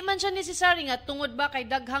 Because dili man siya necessary nga tungod ba kay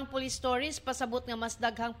daghang police stories pasabot nga mas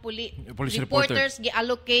daghang police reporters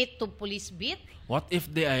gi-allocate to police beat. What if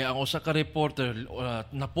ang usa ka reporter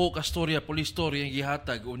napo ka storya police story ang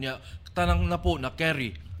gihatag unya tanang napo na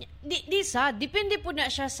carry. Depende po na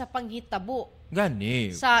siya sa panghitabo.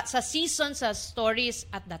 Gani. Sa season sa stories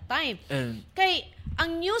at that time. Kay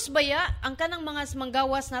ang news baya, ang kanang mga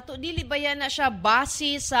manggawas nato dili baya na siya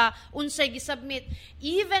base sa unsay gi-submit.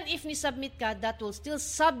 Even if ni submit ka, that will still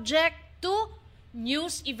subject to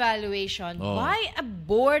news evaluation by a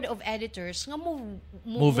board of editors nga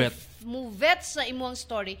move sa imong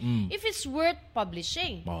story if it's worth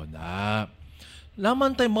publishing. Mao na.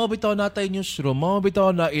 Laman tayo mabitaw natay newsroom,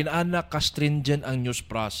 mabitaw na inana ka-stringent ang news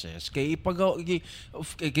process. Kay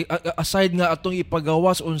aside nga atong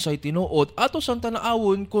ipagawas unsay tinuod, ato sang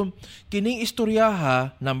tanaawon kung kining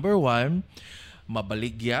istoryaha, number 1,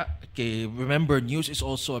 mabaligya. Kay remember, news is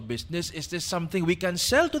also a business. Is this something we can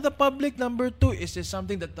sell to the public? Number 2, is this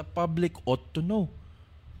something that the public ought to know?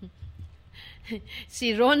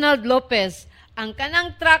 Si Ronald Lopez, ang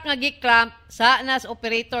kanang truck nga giklamp sa nas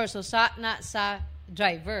operator, so sa na sa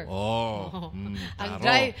driver. Ang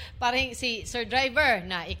parang si Sir Driver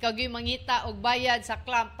na ikaw gyud mangita og bayad sa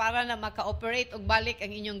clamp para na maka-operate og balik ang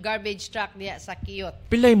inyong garbage truck diha sa Kiyot.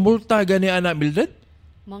 Pilay multa gani ana Mildred?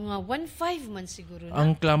 Mga 1.5 man siguro na.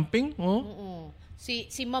 Ang clamping? Oo.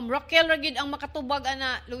 Si Ma'am Raquel ragid ang makatubag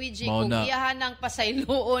ana Luigi kung iyahan ng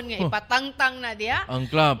pasayloon nga ipatangtang na diha. Ang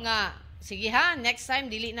clamp. Nga sige ha, next time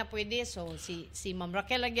dili na pwede. So si Ma'am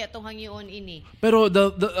Raquel lagi atong hangyoon ini. Pero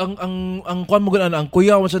ang kuan mo gana ang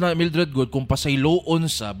kuya mo sa Mildred good kung pasayloon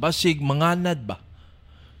sa basig manganad ba?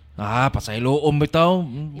 Pasayloon bitaw.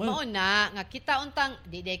 Mao na nga kita untang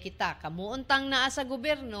di kita kamo untang naa sa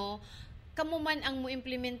gobyerno. Kamo man ang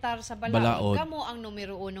mo-implementar sa balaod. Kamo ang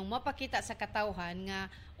numero 1 mapakita sa katawhan nga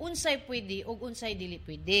unsay pwede ug unsay dili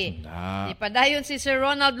pwede. Di padayon si Sir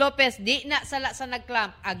Ronald Lopez, di na sala sa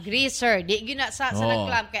nagclamp. Agree sir, di gina sa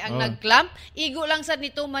nagclamp kay ang nagclamp igo lang sad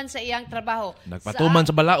nituman sa iyang trabaho. Nagpatuman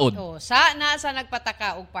sa balaod. Sa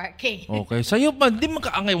nagpataka og parking. Okay, sayo man di man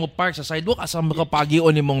kaangay mo park sa sidewalk asa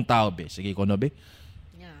makapagion nimong tao be. Sige kono be.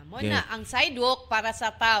 Mo na ang sidewalk para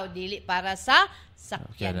sa tao dili para sa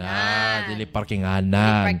sakyanan. Dili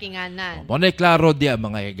parkinganan. Mo na klaro diya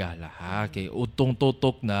mga higala ha. Kay utong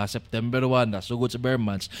tutok na September 1 na sugod sa bare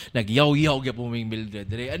months nagyaw-yaw gyud po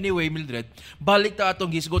Mildred. Anyway Mildred, balik ta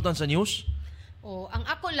atong gisgotan sa news. Ang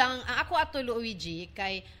ako ato Luigi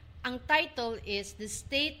kay ang title is The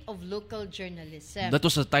State of Local Journalism. That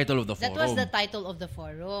was the title of the forum. That was the title of the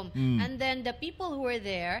forum. And then the people who were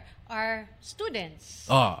there are students.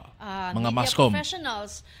 Mga media mascom.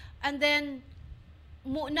 Professionals. And then,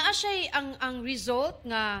 naa siya ang result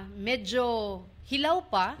nga medyo hilaw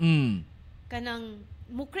pa. Kanang,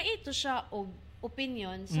 mo-create siya og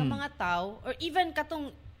opinion sa mga tao or even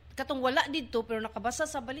katong wala dito pero nakabasa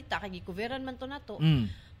sa balita, kay gikuveran man to nato,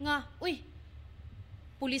 nga,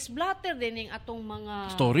 police blotter din yung atong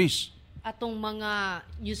mga stories, atong mga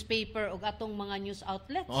newspaper o atong mga news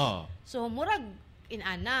outlets. So murag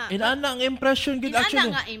inana ang impression gid actually.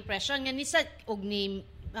 Inana nga impression nga ni sa og ni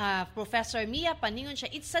Professor Mia paningon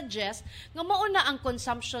siya, it suggests nga mauna ang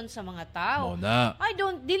consumption sa mga tao.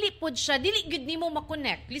 Dili gud nimo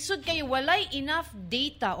ma-connect. Lisod kayo walay enough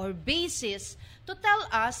data or basis to tell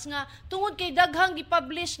us nga tungod kay daghang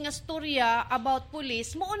gipublish nga storya about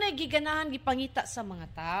police, mauna giganahan gipangita sa mga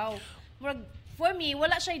tao. For me,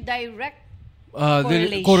 wala siya direct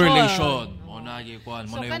correlation. Muna gikuan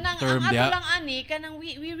mo na yung term dia. So kanang ang ato lang ani kanang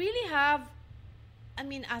we really have, I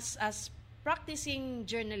mean as practicing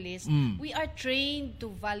journalists, we are trained to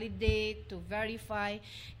validate, to verify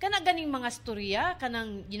kana ganing mga storya,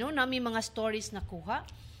 kanang nami mga stories na kuha.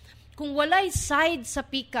 Kung walay side sa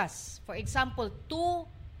pikas, for example, two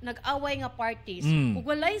nag-away nga parties, kung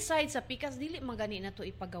walay side sa pikas, dili man gani na to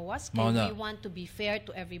ipagawas kay we want to be fair to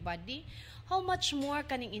everybody. How much more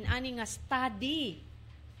kaning inani nga study?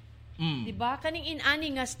 Diba? Kaning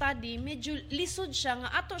inani nga study, medyo lisod siya nga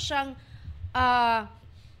ato siyang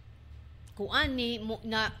kuani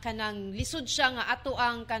na kanang lisod siya nga ato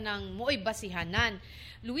ang kanang mo'y basihanan.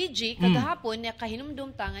 Luigi, kagahapon,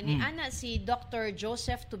 kahinumdum tangan ni ana si Dr.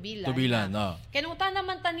 Joseph Tubilan. Kaya nung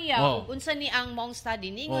naman taniya, unsa ni ang mong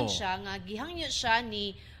study, ningon siya nga gihangyo siya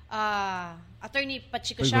ni Attorney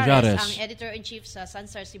Pachico Chares, ang editor-in-chief sa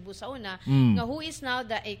Sansar Cebu sa una, nga who is now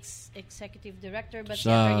the executive director si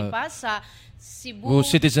Attorney Paz sa Cebu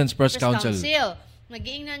Citizens Press Council.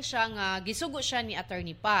 Nagiingnan siya nga gisugo siya ni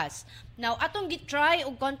Attorney Paz. Now atong gitry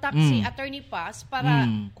og contact si Attorney Paz para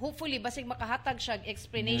hopefully basig makahatag siya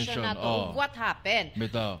explanation nato of what happened.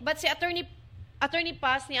 But si Attorney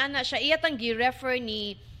Paz ni ana siya iyatang gi-refer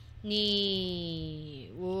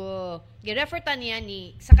gi-refer ta niya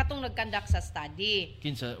ni sa katong nagkandak sa study.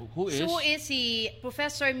 Kinsa who is si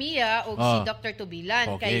Professor Mia o si Dr.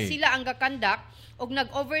 Tubilan. Kay sila ang gakandak og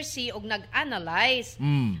nag-oversee og nag-analyze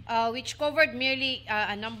which covered merely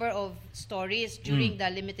a number of stories during the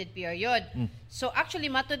limited period. So actually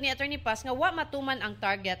matod ni Attorney Paz nga wa matuman ang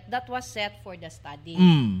target that was set for the study.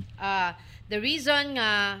 The reason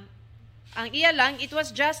nga ang iya lang, it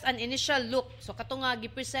was just an initial look. So katong nga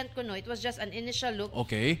gi-present ko it was just an initial look.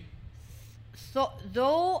 Okay. So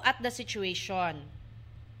though at the situation,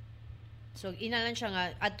 so inalan siya nga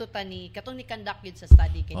adto ta ni katong ni conduct gyud sa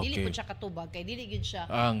study kay dili pud siya katubag kay dili gyud siya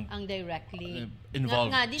ang directly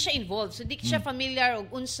involved. Nga di siya involved. So di siya familiar og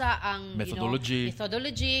unsa ang methodology,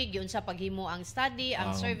 giunsa paghimo ang study,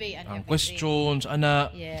 ang survey and ang questions ana.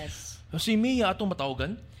 Yes. Si Mia atong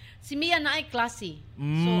matawagan? Si Mia na ay klase.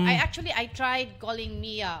 So I tried calling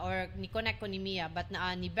Mia or ni connect ko ni Mia but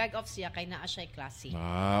ni beg off siya kay naa siya klase.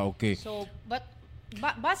 Okay. So but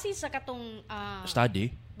base sa katong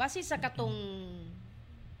study, base sa katong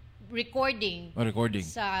recording recording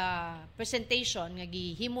sa presentation nga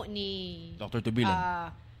gihimo ni Dr.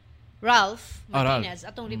 Tubilan Ralph Ralph. Martinez,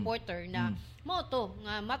 atong reporter na mo to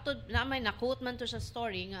nga matod na may na-quote man to sa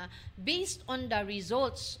story nga based on the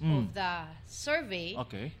results of the survey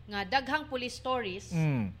nga daghang police stories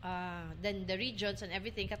then the regions and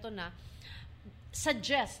everything kato na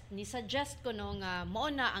suggest ko no nga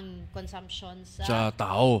mao na ang consumption sa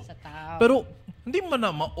tao. Sa tao. Pero hindi man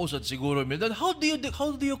na mausad siguro Mildred. How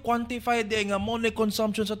do you quantify di nga mo na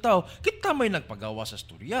consumption sa tao? Kita may nagpagawa sa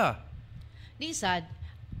storya. Di sad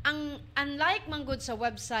ang unlike manggod sa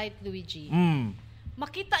website Luigi.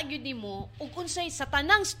 Makita gyud nimo ug unsay sa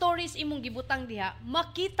tanang stories imong gibutang diha,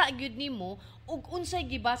 makita gyud nimo ug unsay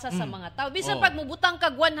gibasa sa mga tao. Bisan pag mubutang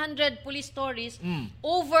kag 100 police stories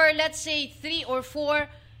over let's say 3 or 4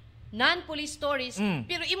 non-police stories,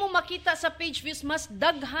 pero imo makita sa page views mas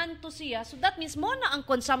daghan to siya. So that means mo na ang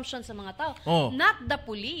consumption sa mga tao, not the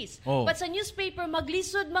police. But sa newspaper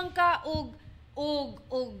maglisod man ka og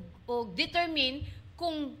determine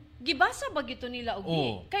kung gibasa ba gito nila og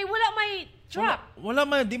di. Kay wala may track. Wala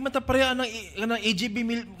man di man ta pareha ng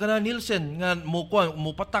AGB kana Nielsen nga mo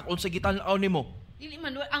patak unsa gitan-aw nimo. Dili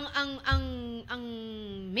man ang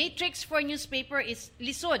matrix for newspaper is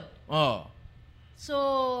lisod.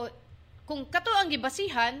 So kung kato ang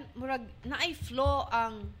gibasihan murag naay flaw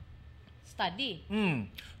ang study.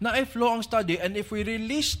 Naay flaw ang study, and if we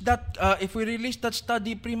release that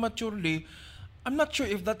study prematurely, I'm not sure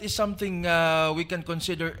if that is something we can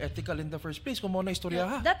consider ethical in the first place. Kung mo na istorya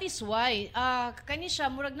ha. That is why kani siya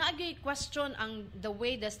murag naagi question ang the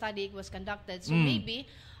way the study was conducted. So maybe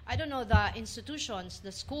I don't know, the institutions, the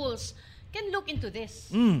schools can look into this.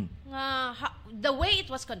 The way it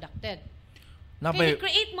was conducted. Kaya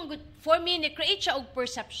ni-create man good for me, ni-create siya og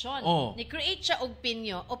perception. Ni-create siya og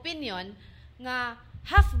opinion nga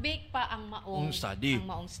half-baked pa ang maong study.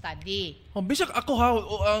 Bisag ako ha,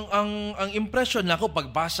 ang impression nako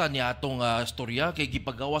pagbasa niya atong istorya kay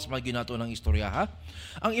gipagawas man ginato ng istorya ha.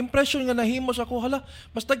 Ang impression nga nahimo sa ako hala,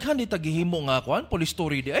 mas daghan di tagihimo nga kuan police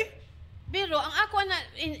story di ay. Pero ang ako na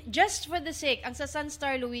just for the sake ang sa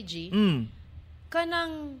Sunstar Luigi,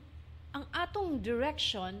 kanang ang atong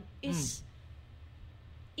direction is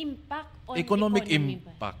impact on economic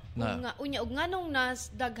impact na. Ug nganong nas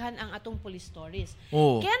daghan ang atong police stories.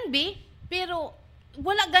 Can be, pero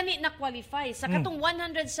wala gani na qualify sa katong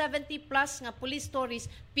 170 plus nga police stories.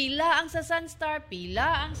 Pila ang sa Sunstar,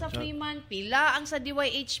 pila ang sa Freeman, pila ang sa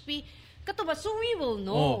DYHP. Kato ba, so we will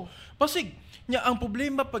know. Pasig nya ang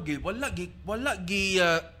problema pag wala gi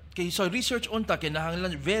kay sa research unta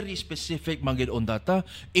kinahanglan very specific manggid on data.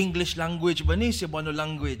 English language ba ni Cebuano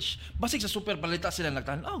language. Basig sa super balita sila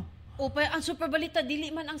nagtan-aw. Ang super balita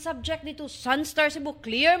dili man ang subject dito. Sunstar Cebu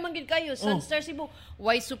clear man gid kayo. Sunstar Cebu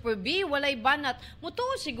why super B walay banat.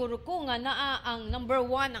 Mutuo siguro ko nga naa ang number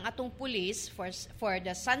 1 ang atong police for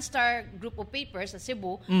the Sunstar group of papers sa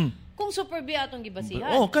Cebu. Kung super B atong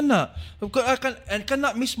gibasihan.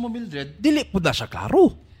 Kana mismo Mildred dili pud na siya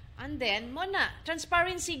klaro. And then,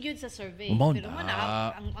 transparency gyud sa survey. Pero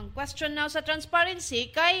ang question now sa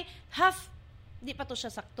transparency, kay di pa to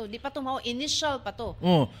siya sakto. Di pa to mao, initial pa to.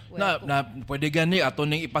 Pwede gani, ato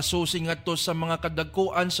ning ipasusing ato sa mga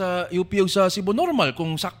kadagkuan sa UP sa Cebu Normal,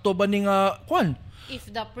 kung sakto ba ning kwan?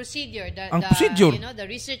 If the procedure, the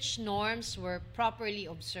research norms were properly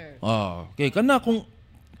observed. Kay kana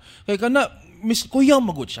kuyaw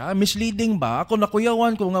magud siya, misleading ba? Ako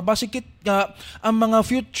nakuyawan ko nga basikit nga ang mga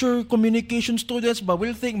future communication students ba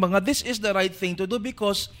will think mga this is the right thing to do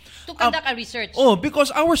because to conduct a research.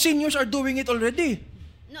 Because our seniors are doing it already.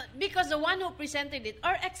 No, because the one who presented it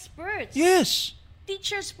are experts. Yes.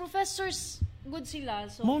 Teachers, professors, good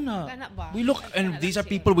sila. So kana ba? These are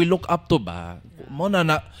people we look up to ba? Muna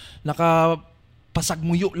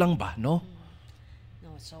nakapasagmuyo lang ba, no?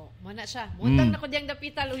 So, muna siya. Muntang na ko diyang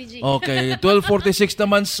dapita, Luigi. Okay, 12:46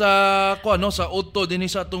 naman sa sa auto din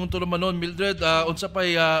sa atong tulumanon, Mildred. Unsa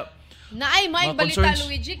pay naay may balita,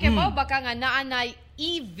 Luigi, kay baka nga naanay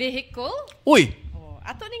e-vehicle. Uy.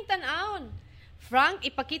 Ato ning tan-aon. Frank,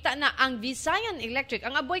 ipakita na ang Visayan Electric,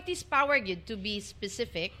 ang Aboitiz Power Grid to be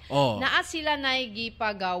specific, naa sila nay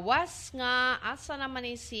gipagawas nga asa naman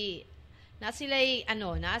naa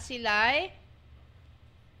sila'y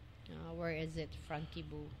where is it, Frankie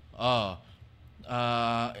Boo?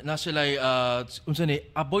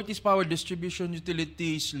 Aboitiz Power Distribution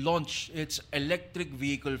Utilities launch its electric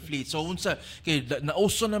vehicle fleet. So unsa kay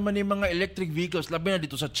nauso naman ni mga electric vehicles labi na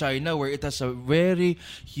dito sa China where it has a very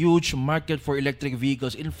huge market for electric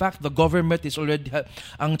vehicles. In fact, the government is already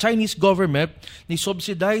ang Chinese government ni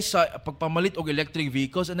subsidize sa pagpamalit og electric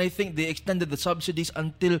vehicles, and I think they extended the subsidies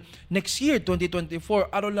until next year 2024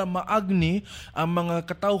 aron lang maagni ang mga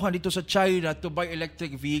katawhan dito sa China to buy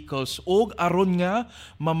electric vehicles og aron aron nga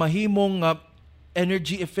mamahimong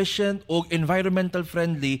energy efficient o environmental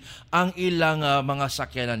friendly ang ilang mga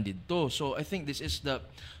sakyanan dito. So I think this is the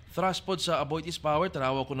thrust pod sa Aboitiz Power.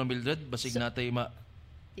 Tanawa ko na Mildred, basig natay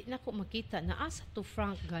di na ko makita na asa to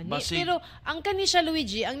Frank gani. Basig. Pero ang kani siya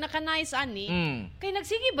Luigi, ang nakanais ani, kay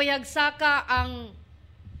nagsige bayag saka ang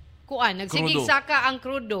nagsigig saka ang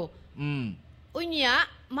krudo. Unya,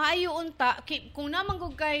 maayo unta kung naman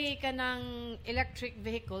kay kanang electric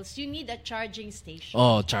vehicles, you need a charging station.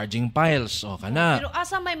 Charging piles. Kana. Pero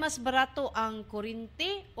asa may mas barato ang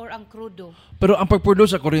kuryente or ang krudo? Pero ang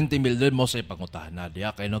pagproduce sa kuryente, Mildred, mo sa ipangutahan na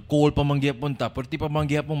diya. Kaya nag-coal pa manggihapon ta, pero di pa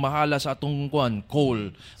manggihapon mahala sa atong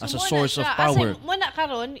coal as a source of power. Muna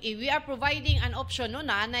karon, we are providing an option, no,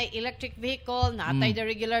 na anay electric vehicle, na atay the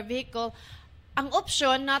regular vehicle. Ang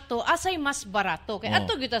option nato asay mas barato. Kaya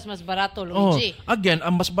ato gitas mas barato, Luigi. Again,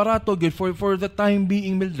 ang mas barato good for the time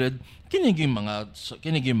being, Mildred, kiniging mga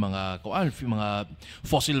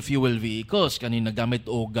fossil fuel vehicles kani nagamit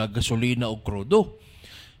og gasolina o krudo.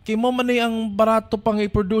 Kay mo man ang barato pang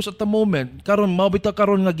i-produce at the moment. Karon mabita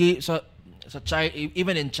karon nga sa China,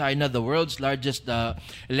 even in China, the world's largest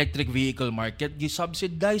electric vehicle market,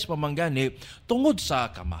 gi-subsidize pa man gani tungod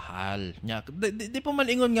sa kamahal nya. Di pa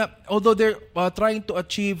man ingon nga, although they're trying to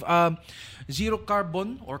achieve zero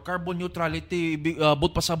carbon or carbon neutrality,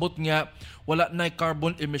 but pasabot nga wala na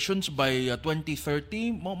carbon emissions by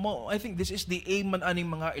 2030. I think this is the aim man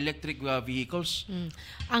aning mga electric vehicles.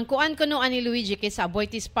 Ang kuan ko no ani Luigi kay sa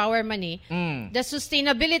Aboitiz Power Money, the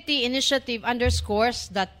sustainability initiative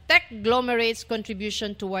underscores the tech-glomerate's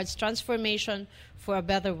contribution towards transformation for a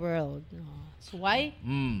better world. So why?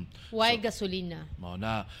 Why gasolina? Mao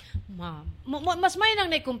na. Mas may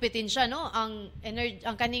nang kompetensya, no, ang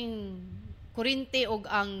kaning kuryente og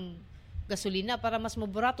ang gasolina para mas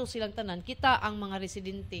mabarato silang tanan. Kita ang mga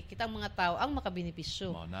residente, kita ang mga tao ang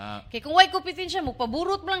makabenepisyo. Kaya kung way kompetensya mo,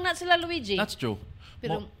 paburot lang na sila, Luigi. That's true.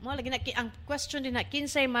 Pero lagi na, ang question din na,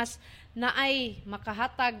 kinsay mas naay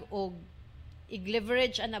makahatag og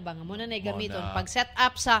i-leverage ba nga muna na gamiton pag-set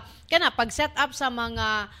up sa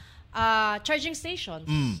mga charging stations.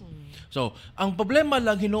 So, ang problema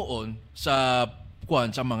lang hinuon sa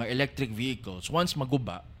mga electric vehicles, once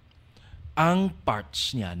maguba, ang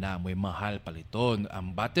parts niya na may mahal paliton.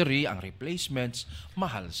 Ang battery, ang replacements,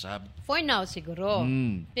 mahal sab. For now, siguro.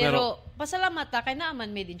 Pero pasalamat kay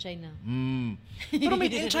naaman made in China. Pero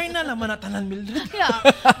made in China naman natanan, Mildred.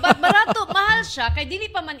 But barato, mahal siya, kay dili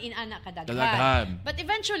pa man inana kadaghan. But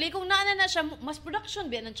eventually, kung naana na siya, mas production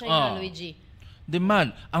ba ng China, Luigi?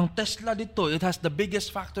 Demand. Ang Tesla dito, it has the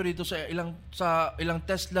biggest factory dito sa ilang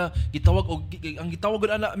Tesla ang gitawag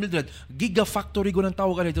ana, Mildred, gigafactory go nang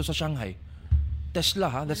tawagan dito sa Shanghai.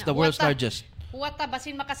 Tesla, that's the world's largest. Huwata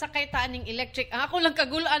basin makasakay ta aning electric. Ang ako lang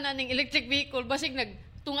kagulaan aning electric vehicle basig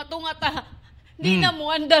nagtunga-tunga ta. Di na mo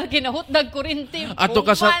andar kinahutdag kuryente. Ato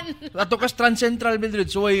ka Trans Central, Mildred,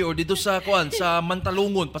 Suway, or dito sa sa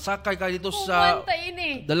Mantalungon, pasakay ka dito sa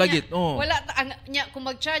Dalagit. Wala kung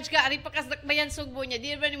mag-charge ka ari pa kas dakbayan sugbo niya,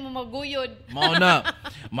 di ba nimo maguyod. Mao na.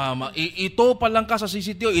 Mama, ito pa lang ka sa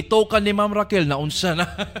CCTV, ito ka ni Ma'am Raquel na unsa na.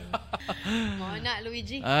 Mao na,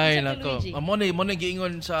 Luigi. Ay nako. Mo na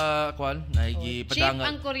giingon sa cheap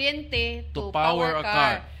ang kuryente to power a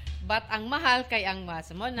car. But ang mahal kay ang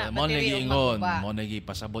mas mo na battery mo nagi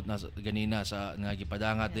pasabot na ganina sa nga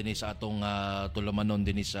gipadangat dinhi sa atong tulumanon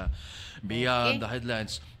dinhi sa Beyond the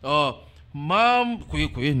Headlands. Ma'am, kuy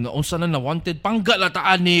naunsa na wanted panggala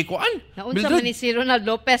taan ni kuan. Naunsa man ni si Ronald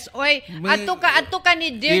Lopez. Oy, adto ka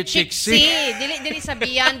ni Dear Chixie. Dili sa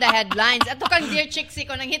Beyond the Headlines. Adto kang Dear Chixie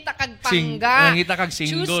ko nanghita kag pangga. Nanghita kag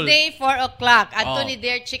single. Tuesday 4 o'clock. Adto ni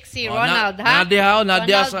Dear Chixie Ronald, ha? Nadia Ronald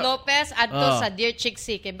Lopez adto sa Dear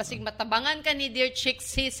Chixie kay basig matabangan ka ni Dear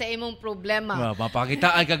Chixie sa imong problema.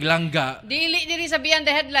 Mapakitaan kag langga. Dili sa Beyond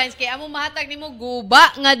the Headlines kay amo mahatag nimo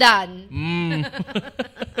guba nga dan.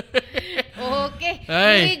 Okay.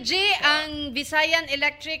 Luigi, ang Visayan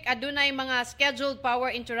Electric adunay mga scheduled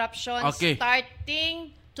power interruptions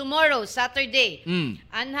starting tomorrow, Saturday.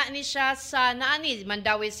 Anha ni siya sa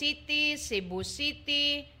Mandawi City, Cebu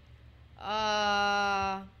City,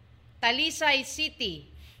 Talisay City.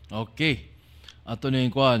 Okay. Ato na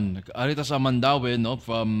yung kuan. Arita sa Mandawi, no,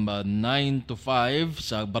 from 9 to 5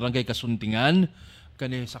 sa Barangay Kasuntingan.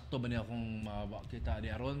 Kani sakto ba niya akong makita ni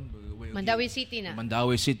aron? Mandawi City na.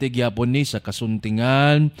 Mandawi City gyapon ni sa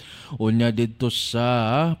Kasuntingan, unya dito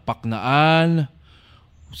sa Paknaan.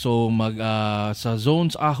 So sa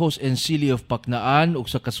Zones Ahos and Sili of Paknaan ug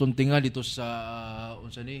sa Kasuntingan dito sa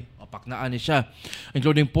Paknaan ni siya,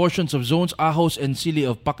 including portions of Zones Ahos and Sili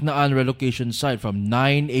of Paknaan relocation site from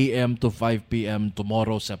 9 a.m. to 5 p.m.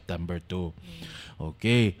 tomorrow, September 2.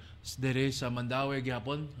 Okay. Dere sa Mandaue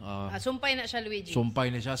gihapon. Sumpay na siya, Luigi.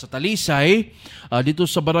 Sumpay na siya sa Talisay. Dito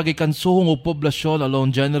sa Barangay Cansuhong o Poblacion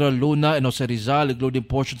along General Luna and Jose Rizal, including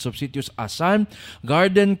portions of sitios Asan,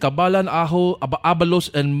 Garden, Kabalan, Aho,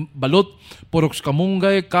 Abalos and Balot, Puroks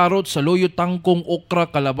Kamungay, Karot, Saluyo, Tangkong, Okra,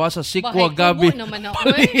 Kalabasa, Sikwa, Gabi. Bahay kubo naman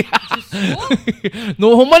ako eh. Diyos ko.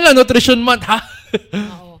 No, human lang, Nutrition Month, ha?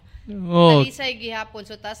 Oo. Talisay gihapon.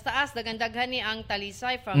 So taas-taas, dagandaghan ni ang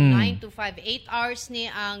Talisay from 9 to 5. 8 hours ni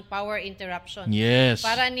ang power interruption. Yes.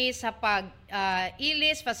 Para ni sa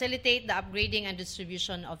pag-ilis, facilitate the upgrading and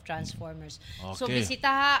distribution of transformers. Okay. So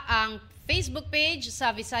bisitaha ang Facebook page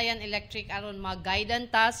sa Visayan Electric aron mag-guidan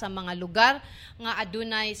ta sa mga lugar nga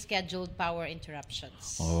adunay scheduled power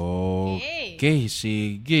interruptions. Okay,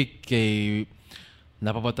 sige kay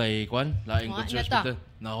napapatay kwan laing concerns kita.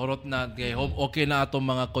 Nahurot na kay okay na atong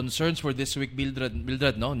mga concerns for this week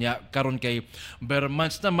Mildred no nya karon kay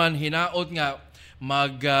Bermans naman hinaot nga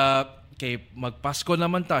kay magpasko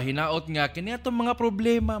naman ta hinaot nga kini atong mga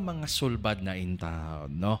problema mga sulbad na in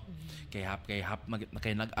town no. Kay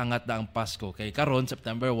nag-angat na ang Pasko kay karon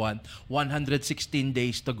September 1 116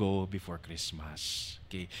 days to go before Christmas.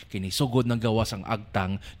 Kay kinisugod ng gawas ang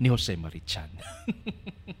agtang ni Jose Marichan.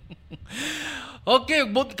 Okay,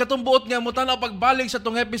 katong buot nga mo tanaw pagbalik sa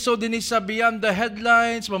tong episode din sa Beyond the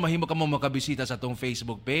Headlines. Mamahimo ka mo makabisita sa tong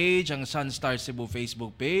Facebook page, ang Sunstar Cebu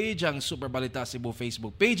Facebook page, ang Super Balita Cebu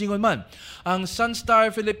Facebook page, ingon man ang Sunstar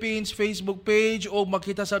Philippines Facebook page o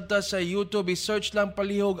makita sabta sa YouTube, i-search lang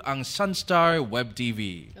palihog ang Sunstar Web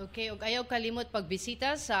TV. Okay, ug ayaw kalimot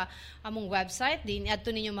pagbisita sa among website, din adto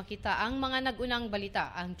ninyo makita ang mga nag-unang balita,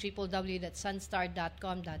 ang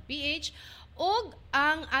www.sunstar.com.ph og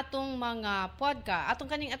ang atong mga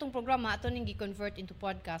atong programa aton ning gi-convert into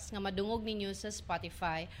podcast nga madungog ninyo sa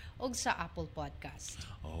Spotify og sa Apple Podcast.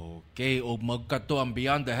 Okay, og magkadto ang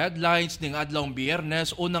Beyond the Headlines ning adlawng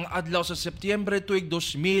Biyernes, unang adlaw sa Setyembre tuig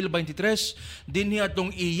 2023, dinhi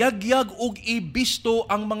atong iyagyag og ibisto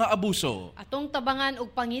ang mga abuso. Atong tabangan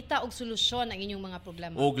og pangita og solusyon ang inyong mga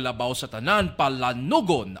problema. Og labaw sa tanan,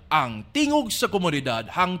 palanugon ang tingog sa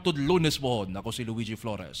komunidad hangtod Lunes pohon. Ako si Luigi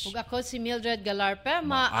Flores. Ug ako si Mildred Galarpe.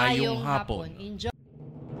 Maayong hapon. Enjoy.